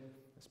any,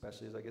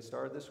 especially as I get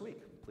started this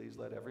week. Please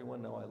let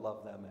everyone know I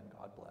love them, and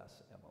God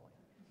bless Emily.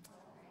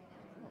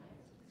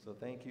 So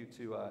thank you,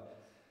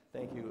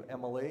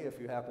 Emily,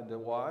 if you happen to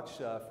watch,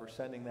 for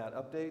sending that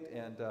update.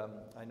 And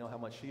I know how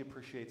much she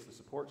appreciates the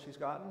support she's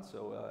gotten.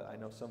 So I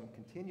know some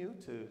continue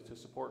to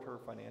support her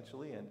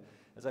financially. And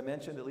as I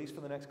mentioned, at least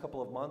for the next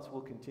couple of months,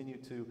 we'll continue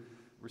to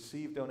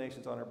receive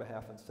donations on her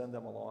behalf and send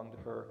them along to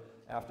her.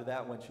 After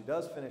that, when she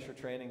does finish her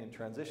training and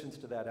transitions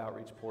to that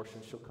outreach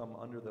portion, she'll come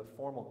under the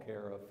formal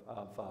care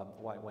of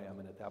YWAM.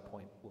 And at that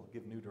point, we'll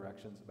give new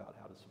directions about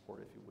how to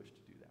support if you wish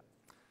to do that.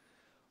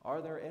 Are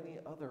there any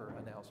other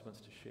announcements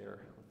to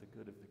share with the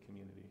good of the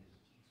community this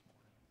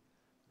morning?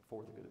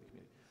 For the good of the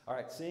community. All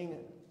right,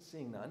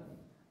 seeing none,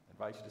 I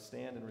invite you to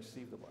stand and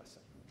receive the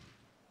blessing.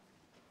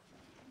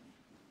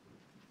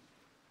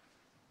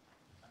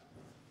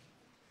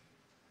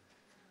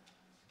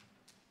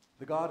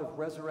 The God of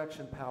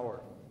resurrection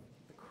power,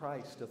 the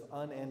Christ of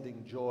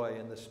unending joy,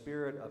 and the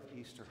Spirit of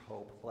Easter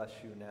hope bless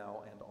you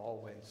now and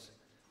always.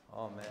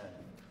 Amen.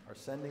 Our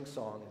sending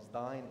song is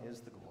Thine is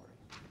the Glory.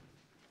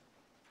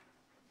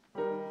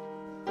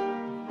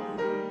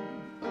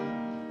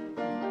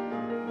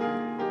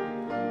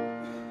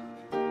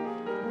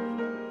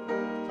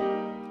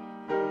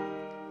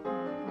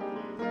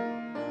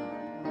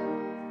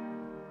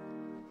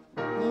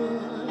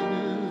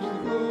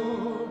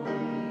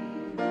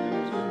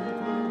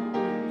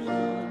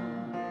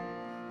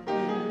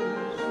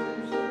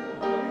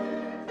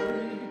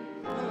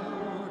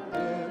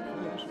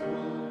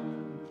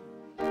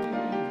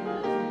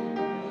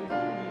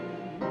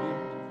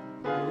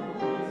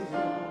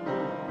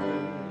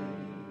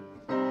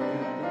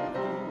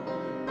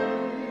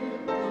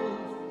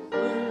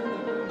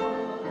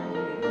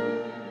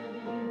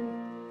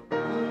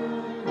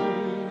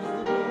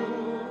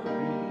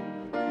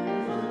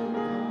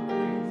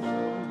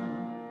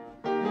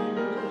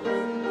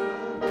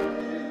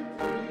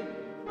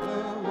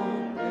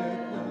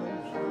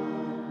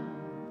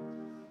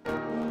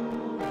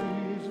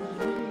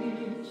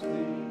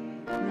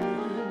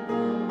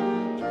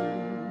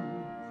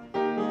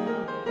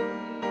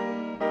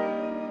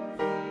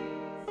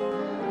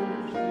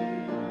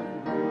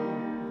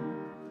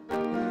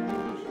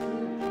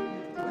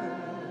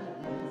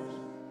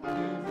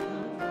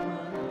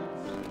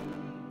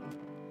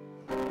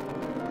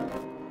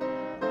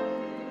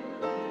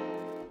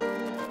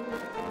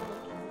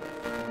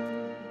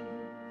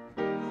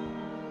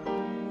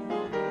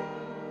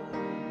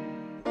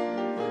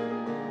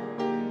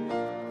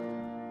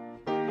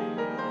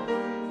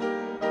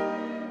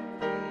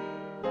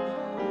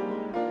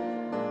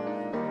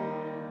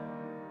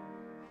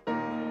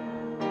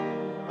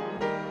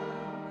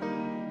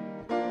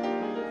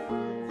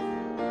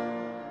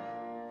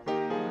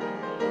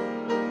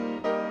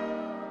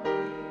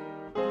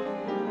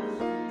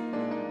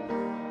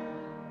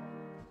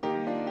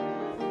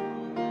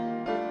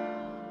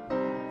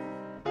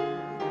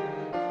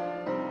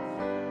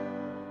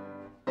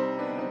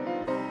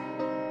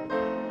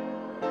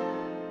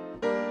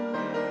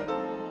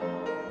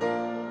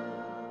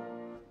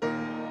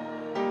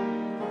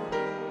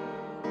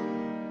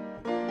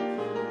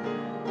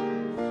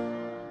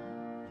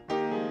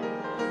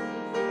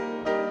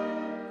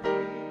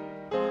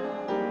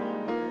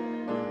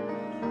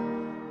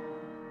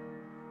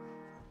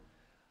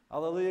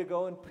 Hallelujah.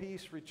 Go in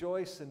peace,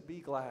 rejoice, and be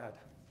glad.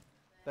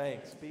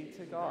 Thanks be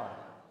to God.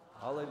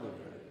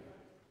 Hallelujah.